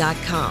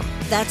rightrug.com.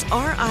 That's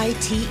RITERUG.com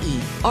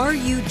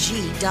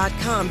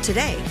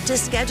today to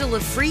schedule a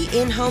free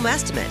in-home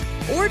estimate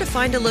or to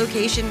find a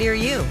location near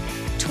you.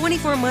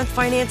 24-month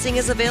financing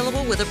is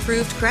available with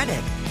approved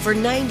credit. For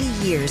 90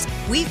 years,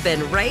 we've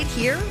been right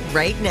here,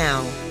 right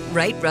now.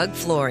 Right Rug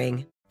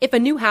Flooring. If a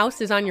new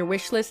house is on your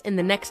wish list in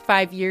the next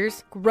 5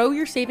 years, grow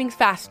your savings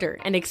faster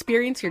and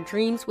experience your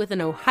dreams with an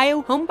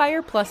Ohio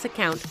Homebuyer Plus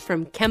account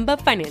from Kemba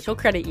Financial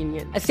Credit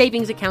Union. A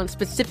savings account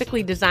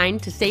specifically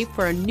designed to save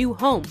for a new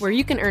home, where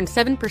you can earn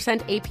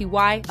 7%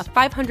 APY,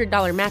 a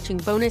 $500 matching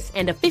bonus,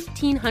 and a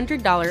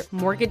 $1,500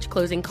 mortgage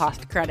closing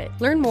cost credit.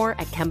 Learn more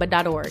at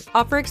Kemba.org.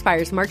 Offer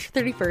expires March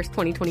 31st,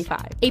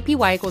 2025.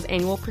 APY equals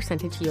annual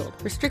percentage yield.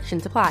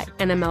 Restrictions apply.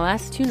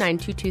 NMLS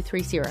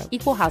 292230.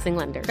 Equal housing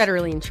lender.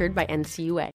 Federally insured by NCUA.